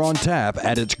beer on tap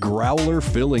at its Growler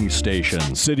filling station.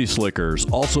 City Slickers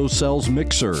also sells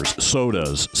mixers,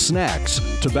 sodas, snacks,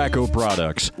 tobacco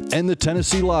products, and the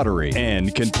Tennessee Lottery,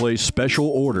 and can place special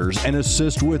orders and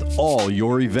assist with all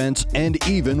your events and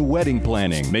even wedding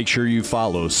planning. Make sure you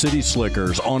follow City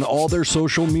Slickers on all their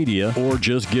social media or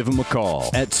just give them a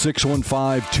call at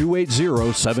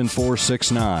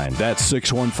 615-280-7469. That's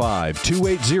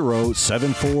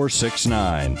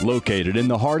 615-280-7469. Located in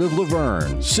the heart of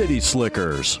Laverne, City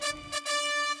Slickers.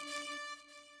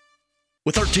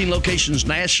 With 13 locations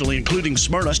nationally, including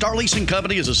Smyrna, Star Leasing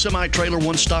Company is a semi-trailer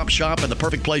one-stop shop and the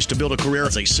perfect place to build a career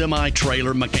as a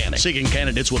semi-trailer mechanic. Seeking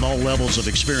candidates with all levels of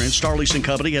experience, Star Leasing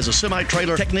Company has a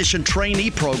semi-trailer technician trainee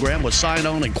program with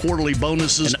sign-on and quarterly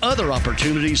bonuses and other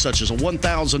opportunities such as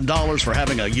 $1,000 for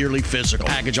having a yearly physical.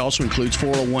 The package also includes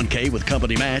 401k with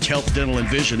company match, health, dental, and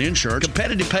vision insurance,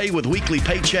 competitive pay with weekly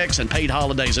paychecks, and paid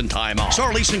holidays and time off.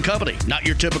 Star Leasing Company, not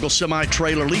your typical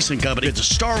semi-trailer leasing company.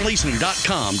 Visit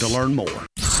starleasing.com to learn more.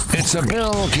 It's a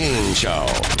Bill King Show.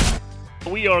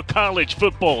 We are college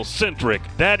football centric.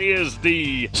 That is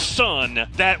the sun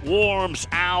that warms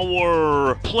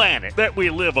our planet that we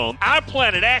live on. Our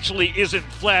planet actually isn't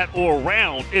flat or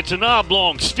round. It's an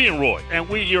oblong spheroid. And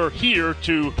we are here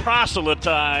to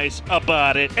proselytize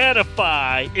about it,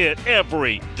 edify it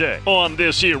every day on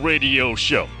this here radio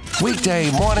show.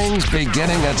 Weekday mornings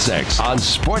beginning at 6 on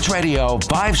Sports Radio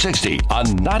 560 on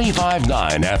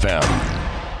 95.9 FM.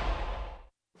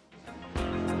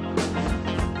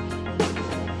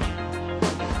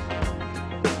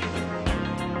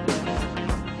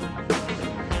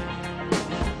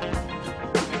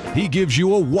 He gives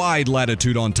you a wide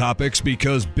latitude on topics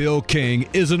because Bill King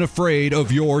isn't afraid of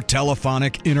your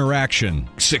telephonic interaction.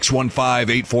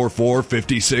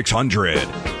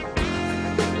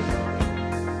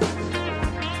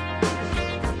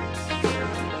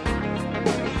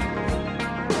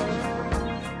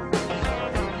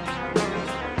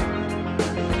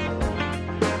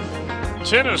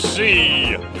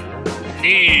 Tennessee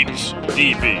needs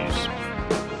DBs.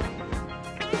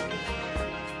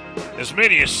 As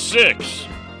many as 6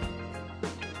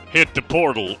 hit the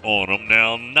portal on them.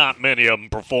 Now, not many of them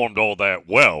performed all that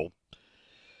well,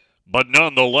 but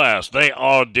nonetheless, they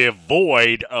are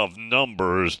devoid of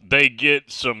numbers. They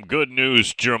get some good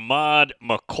news. Jermod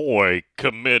McCoy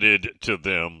committed to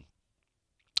them.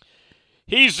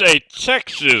 He's a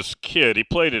Texas kid. He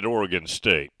played at Oregon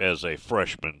State as a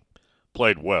freshman,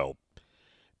 played well,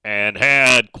 and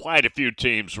had quite a few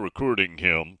teams recruiting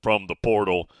him from the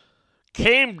portal.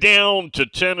 Came down to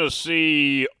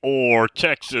Tennessee or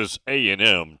Texas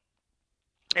A&M,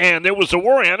 and there was a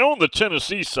worry. I know on the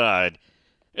Tennessee side,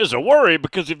 there's a worry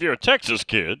because if you're a Texas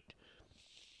kid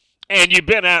and you've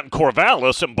been out in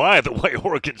Corvallis, and by the way,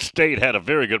 Oregon State had a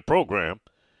very good program,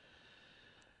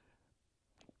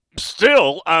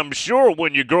 still, I'm sure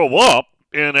when you grow up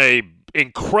in a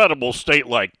incredible state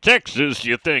like Texas,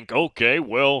 you think, okay,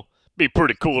 well, it'd be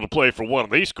pretty cool to play for one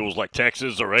of these schools like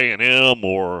Texas or A&M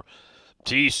or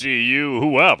TCU,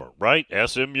 whoever, right?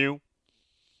 SMU,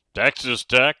 Texas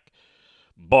Tech.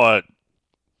 But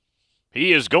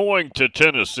he is going to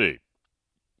Tennessee.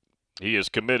 He is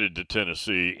committed to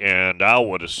Tennessee, and I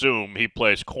would assume he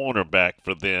plays cornerback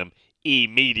for them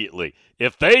immediately.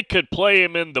 If they could play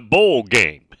him in the bowl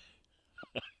game,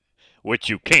 which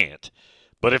you can't,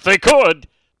 but if they could,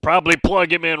 probably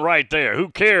plug him in right there. Who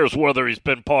cares whether he's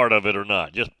been part of it or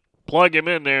not? Just plug him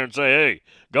in there and say, hey,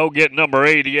 go get number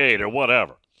 88 or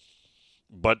whatever.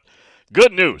 But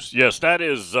good news. Yes, that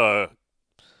is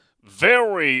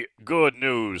very good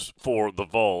news for the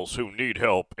Vols, who need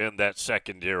help in that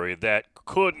secondary that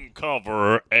couldn't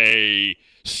cover a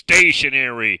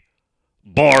stationary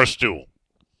bar stool.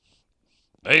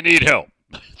 They need help.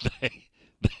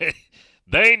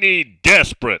 They need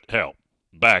desperate help.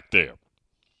 back there.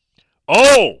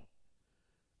 Oh,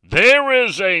 there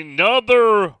is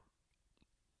another,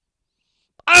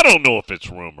 I don't know if it's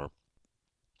rumor,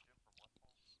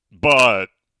 but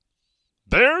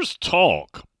there's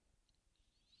talk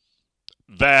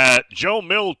that Joe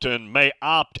Milton may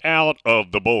opt out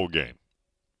of the bowl game.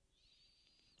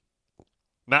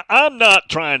 Now, I'm not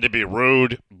trying to be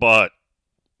rude, but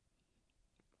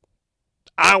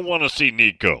I want to see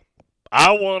Nico.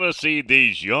 I want to see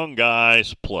these young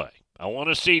guys play. I want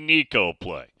to see Nico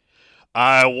play.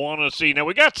 I want to see. Now,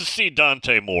 we got to see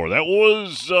Dante Moore. That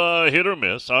was hit or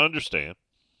miss. I understand.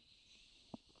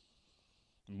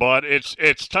 But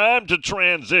it's time to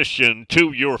transition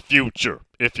to your future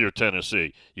if you're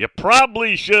Tennessee. You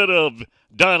probably should have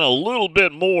done a little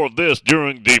bit more of this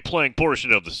during the playing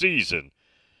portion of the season.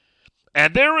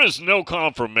 And there is no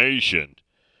confirmation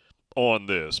on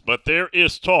this, but there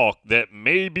is talk that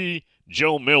maybe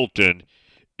Joe Milton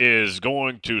is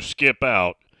going to skip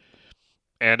out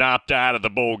and opt out of the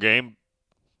bowl game.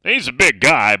 He's a big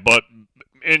guy, but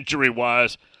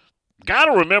injury-wise, got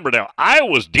to remember now,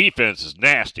 Iowa's defense is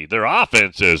nasty. Their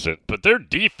offense isn't, but their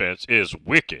defense is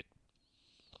wicked.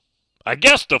 I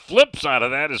guess the flip side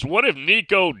of that is, what if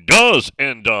Nico does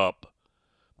end up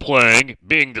playing,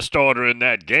 being the starter in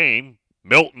that game?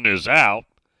 Milton is out,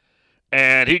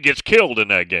 and he gets killed in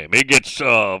that game. He gets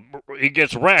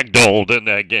ragdolled in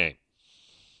that game.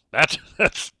 That's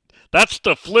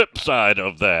the flip side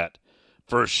of that,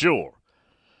 for sure.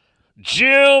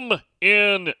 Jim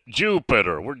in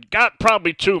Jupiter. We've got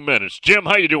probably 2 minutes. Jim,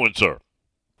 how you doing, sir?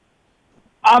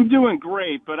 I'm doing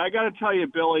great, but I got to tell you,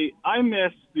 Billy, I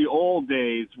miss the old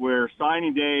days where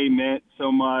signing day meant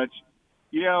so much.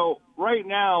 You know, right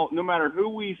now, no matter who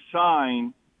we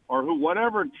sign or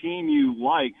whatever team you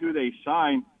like, who they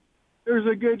sign, there's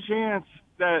a good chance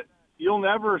that you'll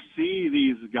never see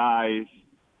these guys,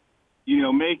 you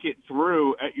know, make it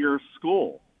through at your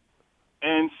school.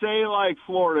 And say like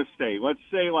Florida State, let's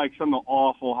say like something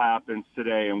awful happens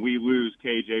today and we lose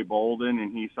KJ Bolden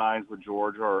and he signs with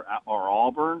Georgia or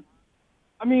Auburn.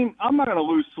 I mean, I'm not going to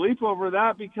lose sleep over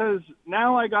that because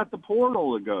now I got the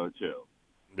portal to go to.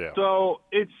 Yeah. So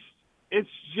it's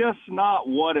just not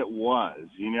what it was,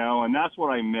 you know, and that's what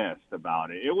I missed about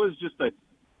it. It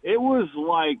was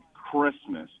like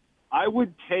Christmas. I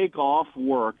would take off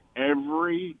work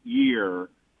every year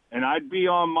and I'd be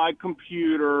on my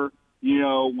computer, you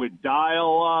know, with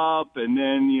dial-up, and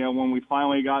then, you know, when we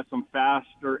finally got some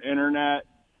faster internet,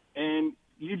 and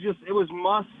it was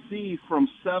must-see from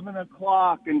 7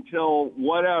 o'clock until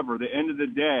whatever, the end of the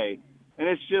day, and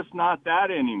it's just not that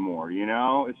anymore, you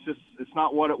know? It's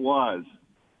not what it was.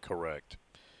 Correct.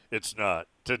 It's not.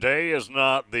 Today is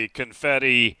not the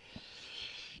confetti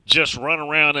just run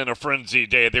around in a frenzy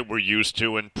day that we're used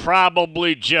to, and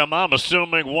probably, Jim, I'm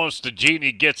assuming once the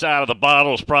genie gets out of the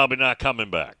bottle, it's probably not coming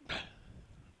back.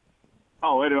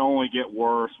 Oh, it'll only get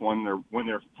worse when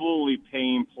they're fully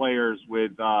paying players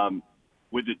with the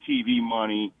TV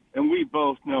money, and we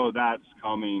both know that's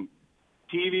coming.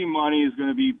 TV money is going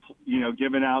to be, you know,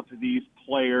 given out to these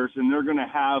players, and they're going to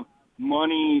have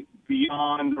money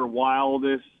beyond their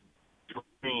wildest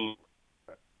dreams.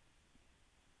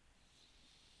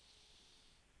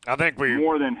 I think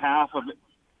more than half of it.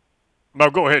 No,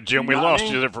 go ahead, Jim. We lost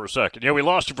you there for a second. Yeah, we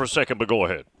lost you for a second, but go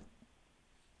ahead.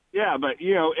 Yeah, but,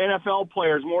 you know, NFL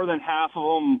players, more than half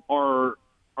of them are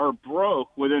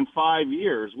broke within 5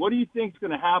 years. What do you think is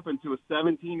going to happen to a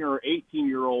 17 or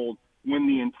 18-year-old when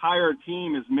the entire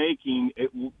team is making,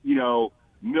 you know,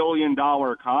 $1 million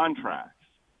contracts?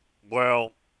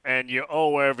 Well, and you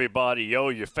owe everybody. You owe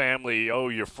your family. You owe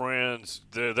your friends.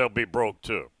 They'll be broke,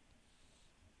 too.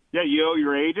 Yeah, you owe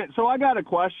your agent. So I got a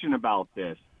question about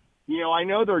this. You know, I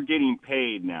know they're getting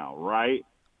paid now, right?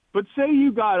 But say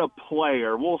you got a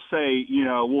player, we'll say, you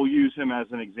know, we'll use him as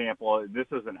an example. This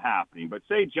isn't happening. But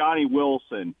say Johnny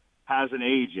Wilson has an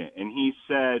agent, and he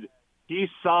said he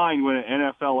signed with an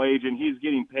NFL agent. He's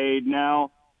getting paid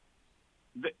now.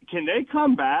 Can they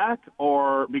come back,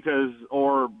 or because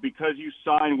you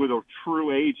signed with a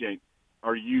true agent,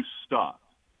 are you stuck?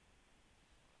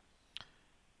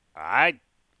 I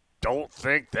don't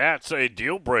think that's a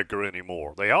deal breaker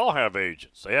anymore. They all have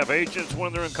agents. They have agents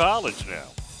when they're in college now.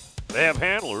 They have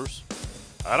handlers.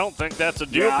 I don't think that's a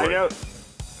deal breaker.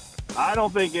 I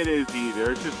don't think it is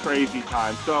either. It's just crazy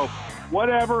time. So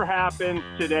whatever happens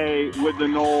today with the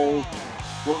Noles,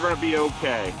 we're going to be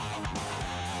okay.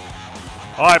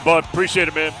 All right, bud. Appreciate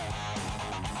it, man.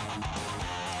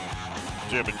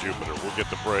 Jim and Jupiter. We'll get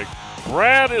the break.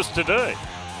 Brad is today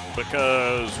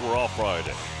because we're off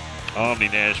Friday. Omni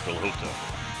Nashville Hotel.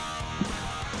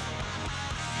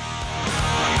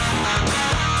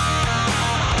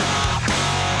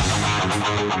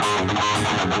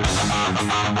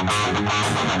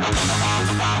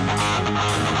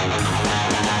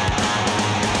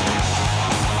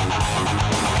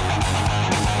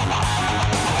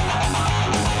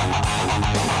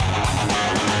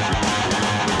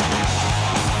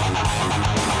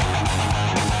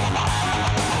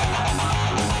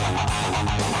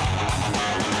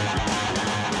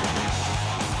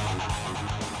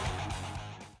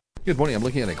 Good morning. I'm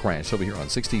looking at a crash over here on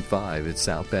 65. It's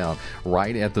southbound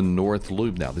right at the North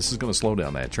Loop. Now, this is going to slow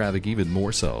down that traffic even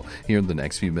more so here in the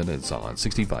next few minutes on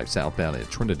 65 southbound at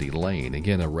Trinity Lane.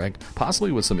 Again, a wreck,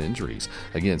 possibly with some injuries.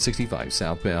 Again, 65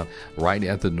 southbound right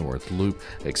at the North Loop.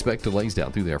 Expect delays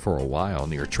down through there for a while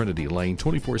near Trinity Lane.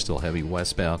 24 still heavy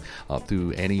westbound up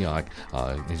through Antioch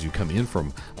as you come in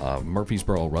from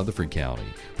Murfreesboro, Rutherford County.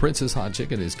 Prince's Hot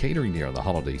Chicken is catering near the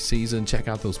holiday season. Check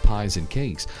out those pies and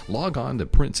cakes. Log on to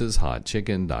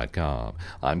princeshotchicken.com.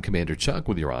 I'm Commander Chuck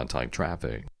with your on-time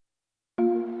traffic.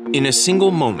 In a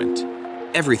single moment,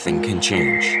 everything can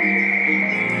change.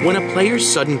 When a player's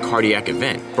sudden cardiac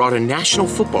event brought a national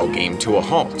football game to a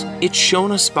halt, it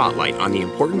shone a spotlight on the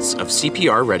importance of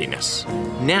CPR readiness.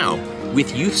 Now,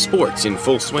 with youth sports in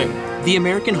full swing, the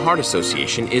American Heart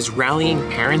Association is rallying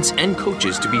parents and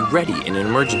coaches to be ready in an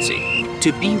emergency.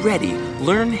 To be ready,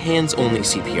 learn hands-only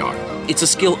CPR. It's a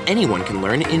skill anyone can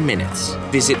learn in minutes.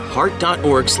 Visit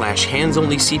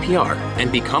heart.org/hands-only-CPR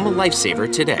and become a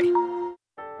lifesaver today.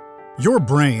 Your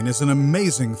brain is an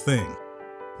amazing thing.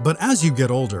 But as you get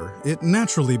older, it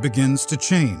naturally begins to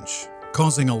change,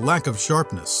 causing a lack of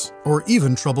sharpness or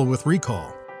even trouble with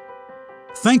recall.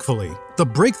 Thankfully, the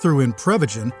breakthrough in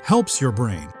Prevagen helps your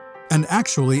brain and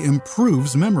actually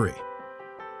improves memory.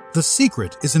 The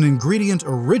secret is an ingredient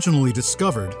originally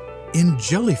discovered in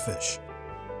jellyfish.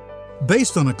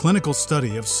 Based on a clinical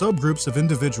study of subgroups of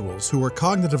individuals who are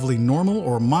cognitively normal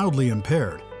or mildly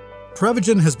impaired,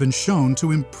 Prevagen has been shown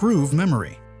to improve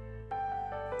memory.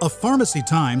 A Pharmacy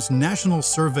Times national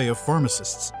survey of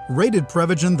pharmacists rated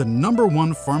Prevagen the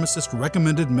 #1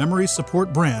 pharmacist-recommended memory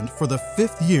support brand for the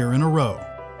 5th year in a row.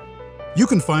 You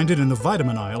can find it in the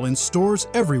vitamin aisle in stores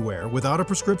everywhere without a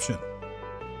prescription.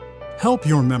 Help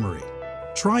your memory.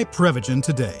 Try Prevagen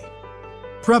today.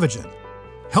 Prevagen.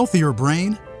 Healthier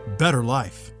brain, better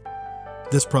life.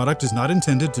 This product is not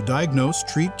intended to diagnose,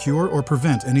 treat, cure, or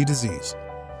prevent any disease.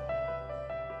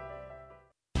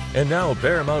 And now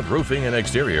Paramount Roofing and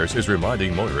Exteriors is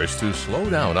reminding motorists to slow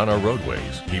down on our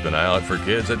roadways, keep an eye out for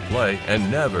kids at play,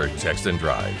 and never text and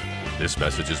drive. This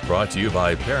message is brought to you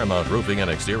by Paramount Roofing and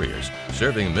Exteriors,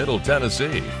 serving Middle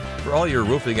Tennessee. For all your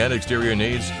roofing and exterior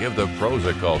needs, give the pros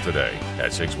a call today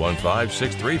at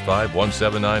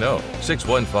 615-635-1790.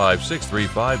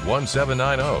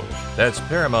 615-635-1790. That's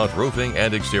Paramount Roofing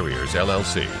and Exteriors,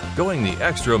 LLC. Going the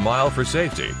extra mile for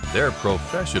safety. They're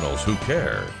professionals who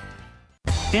care.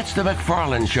 It's the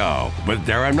McFarland Show with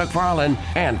Darren McFarland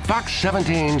and Fox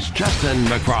 17's Justin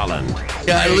McFarland.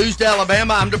 Yeah, I lose to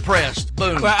Alabama, I'm depressed.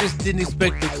 Boom. Well, I just didn't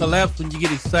expect to collapse when you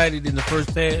get excited in the first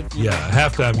half. Yeah,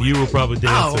 halftime you were probably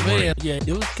dancing. Oh, man. Yeah, it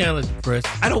was kind of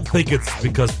depressing. I don't think it's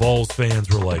because Vols fans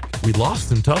were like, we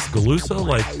lost in Tuscaloosa?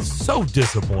 Like, so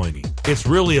disappointing. It's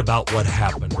really about what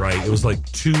happened, right? It was like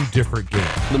two different games.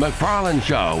 The McFarland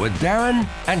Show with Darren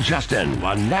and Justin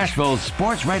on Nashville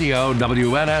Sports Radio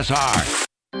WNSR.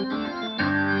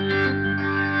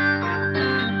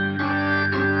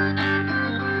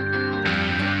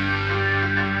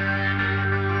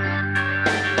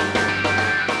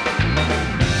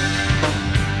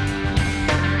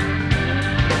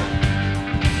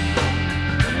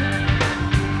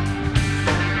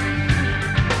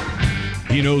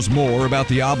 He knows more about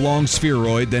the oblong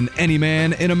spheroid than any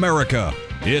man in America.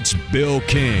 It's Bill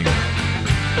King.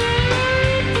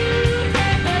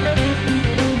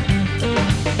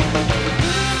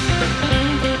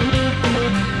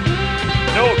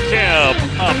 No cab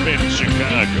up in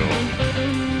Chicago.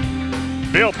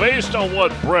 Bill, based on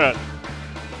what Brett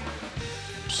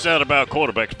said about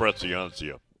quarterbacks, Brett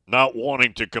Ciancia not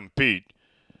wanting to compete,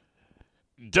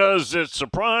 does it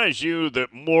surprise you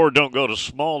that more don't go to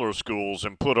smaller schools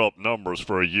and put up numbers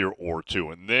for a year or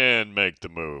two and then make the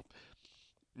move?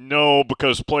 No,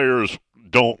 because players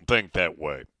don't think that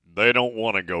way. They don't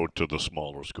want to go to the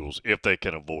smaller schools if they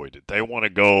can avoid it. They want to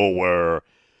go where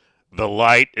the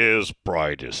light is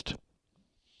brightest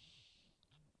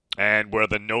and where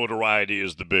the notoriety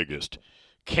is the biggest.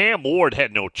 Cam Ward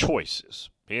had no choices.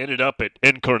 He ended up at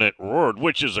Incarnate Word,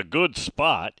 which is a good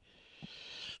spot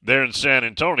there in San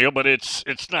Antonio, but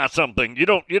it's not something you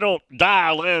don't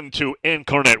dial into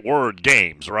Incarnate Word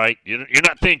games, right? You're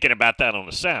not thinking about that on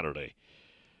a Saturday.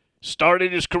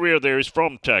 Started his career there. He's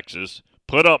from Texas,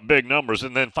 put up big numbers,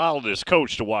 and then followed his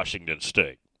coach to Washington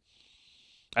State.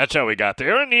 That's how he got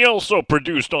there. And he also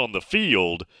produced on the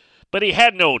field, but he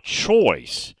had no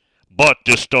choice but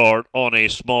to start on a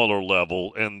smaller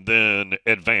level and then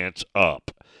advance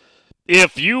up.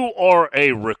 If you are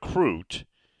a recruit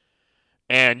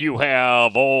and you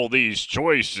have all these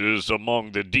choices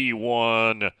among the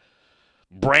D1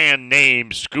 brand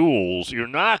name schools, you're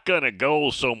not going to go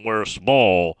somewhere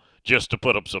small just to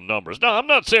put up some numbers. Now, I'm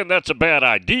not saying that's a bad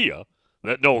idea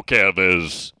that No Kev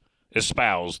is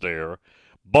espoused there,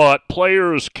 but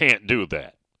players can't do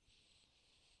that.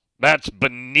 That's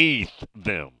beneath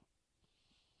them.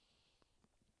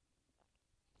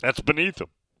 That's beneath them.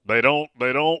 They don't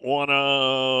want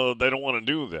to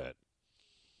do that.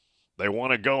 They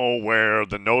want to go where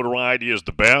the notoriety is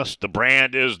the best, the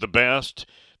brand is the best,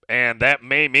 and that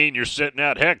may mean you're sitting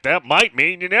out. Heck, that might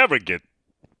mean you never get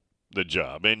the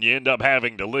job and you end up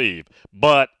having to leave.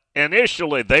 But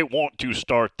initially, they want to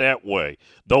start that way.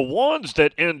 The ones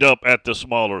that end up at the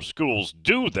smaller schools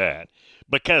do that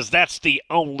because that's the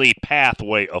only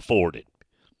pathway afforded.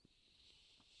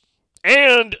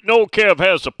 And No Kev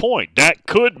has a point. That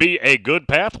could be a good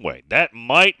pathway. That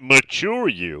might mature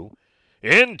you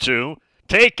into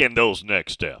taking those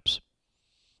next steps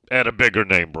at a bigger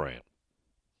name brand.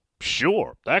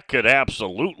 Sure, that could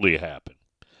absolutely happen.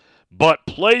 But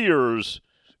players,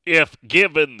 if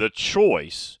given the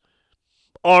choice,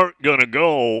 aren't going to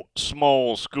go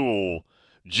small school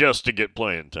just to get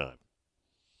playing time.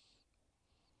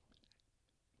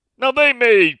 Now, they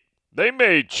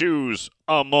may choose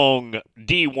among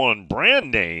D1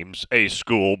 brand names a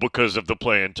school because of the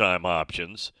playing time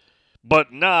options,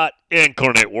 but not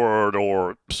Incarnate Word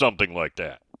or something like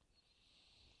that.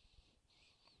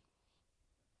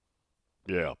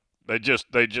 Yeah, they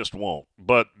just won't.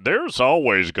 But there's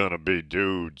always going to be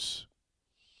dudes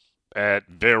at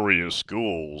various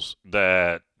schools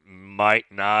that might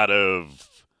not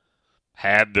have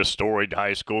had the storied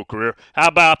high school career. How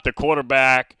about the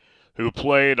quarterback who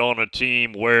played on a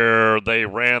team where they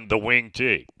ran the wing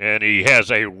T, and he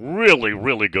has a really,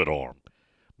 really good arm,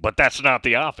 but that's not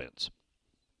the offense.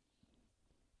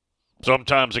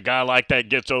 Sometimes a guy like that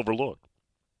gets overlooked.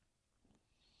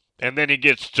 And then he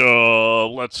gets to,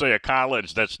 let's say, a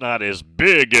college that's not as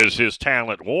big as his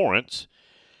talent warrants,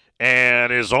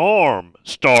 and his arm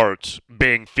starts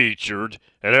being featured,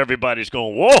 and everybody's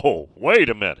going, whoa, wait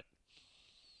a minute.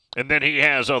 And then he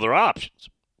has other options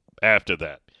after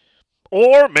that.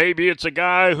 Or maybe it's a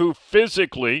guy who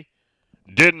physically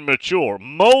didn't mature.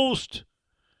 Most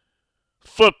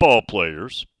football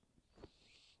players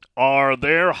are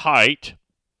their height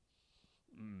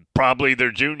probably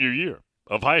their junior year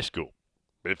of high school.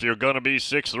 If you're going to be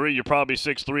 6'3", you're probably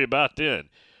 6'3" about then.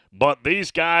 But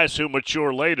these guys who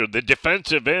mature later, the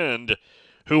defensive end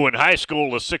who in high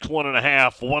school is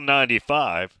 6'1.5",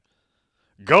 195,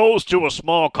 goes to a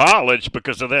small college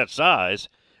because of that size,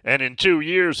 and in 2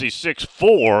 years he's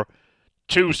 6'4",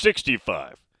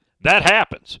 265. That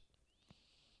happens.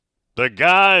 The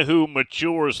guy who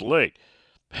matures late.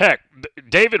 Heck,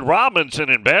 David Robinson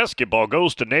in basketball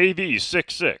goes to Navy, he's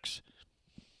 6'6".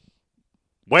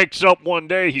 Wakes up one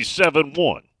day, he's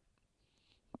 7'1".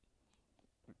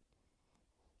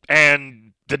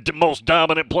 And the most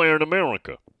dominant player in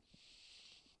America.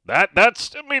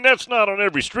 That's not on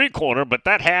every street corner, but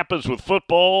that happens with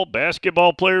football,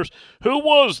 basketball players. Who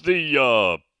was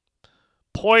the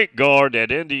point guard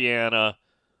at Indiana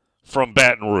from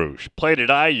Baton Rouge? Played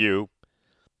at IU,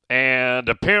 and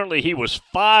apparently he was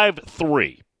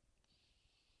 5'3",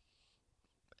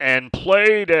 and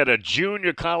played at a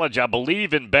junior college, I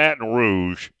believe, in Baton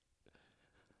Rouge.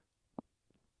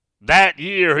 That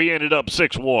year, he ended up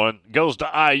 6'1", goes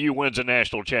to IU, wins a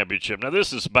national championship. Now,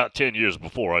 this is about 10 years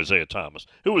before Isaiah Thomas.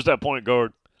 Who was that point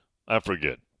guard? I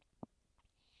forget.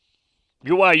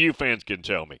 You IU fans can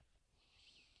tell me.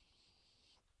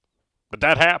 But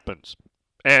that happens.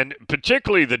 And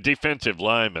particularly the defensive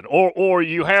lineman. Or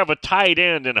you have a tight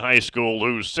end in high school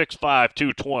who's 6'5",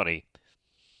 220.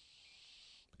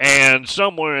 And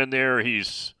somewhere in there, he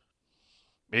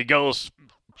goes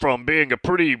from being a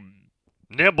pretty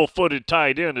nimble-footed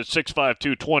tight end at 6'5",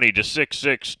 220 to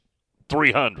 6'6",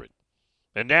 300.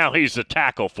 And now he's a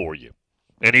tackle for you.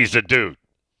 And he's a dude.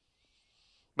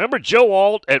 Remember Joe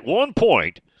Alt at one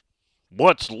point,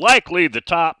 what's likely the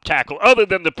top tackle, other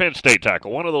than the Penn State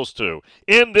tackle, one of those two,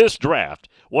 in this draft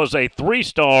was a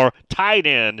 3-star tight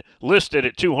end listed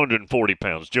at 240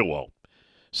 pounds, Joe Alt.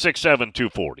 6'7",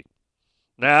 240.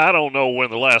 Now, I don't know when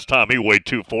the last time he weighed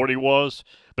 240 was,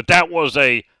 but that was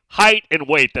a height and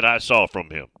weight that I saw from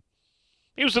him.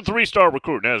 He was a 3-star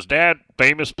recruit. Now, his dad,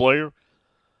 famous player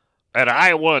at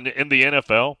Iowa in the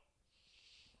NFL,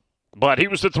 but he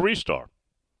was a 3-star.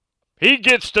 He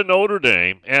gets to Notre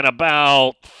Dame, and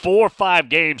about 4 or 5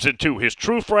 games into his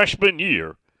true freshman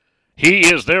year, he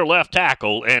is their left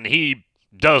tackle, and he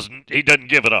doesn't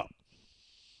give it up.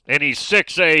 And he's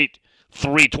 6'8",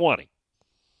 320.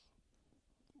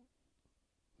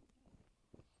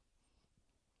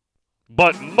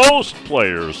 But most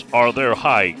players are their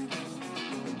height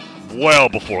well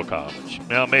before college.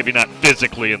 Now, maybe not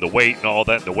physically in the weight and all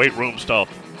that, the weight room stuff.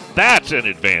 That's an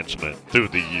advancement through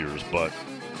the years, but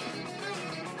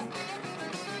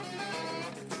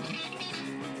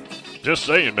just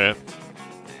saying, man.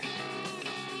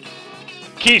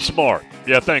 Keith Smart.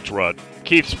 Yeah, thanks, Rod.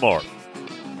 Keith Smart.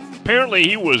 Apparently,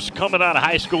 he was coming out of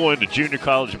high school into junior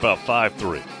college about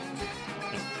 5'3".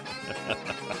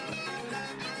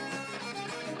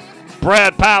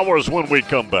 Brad Powers when we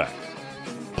come back.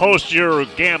 Post your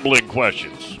gambling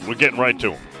questions. We're getting right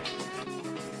to them.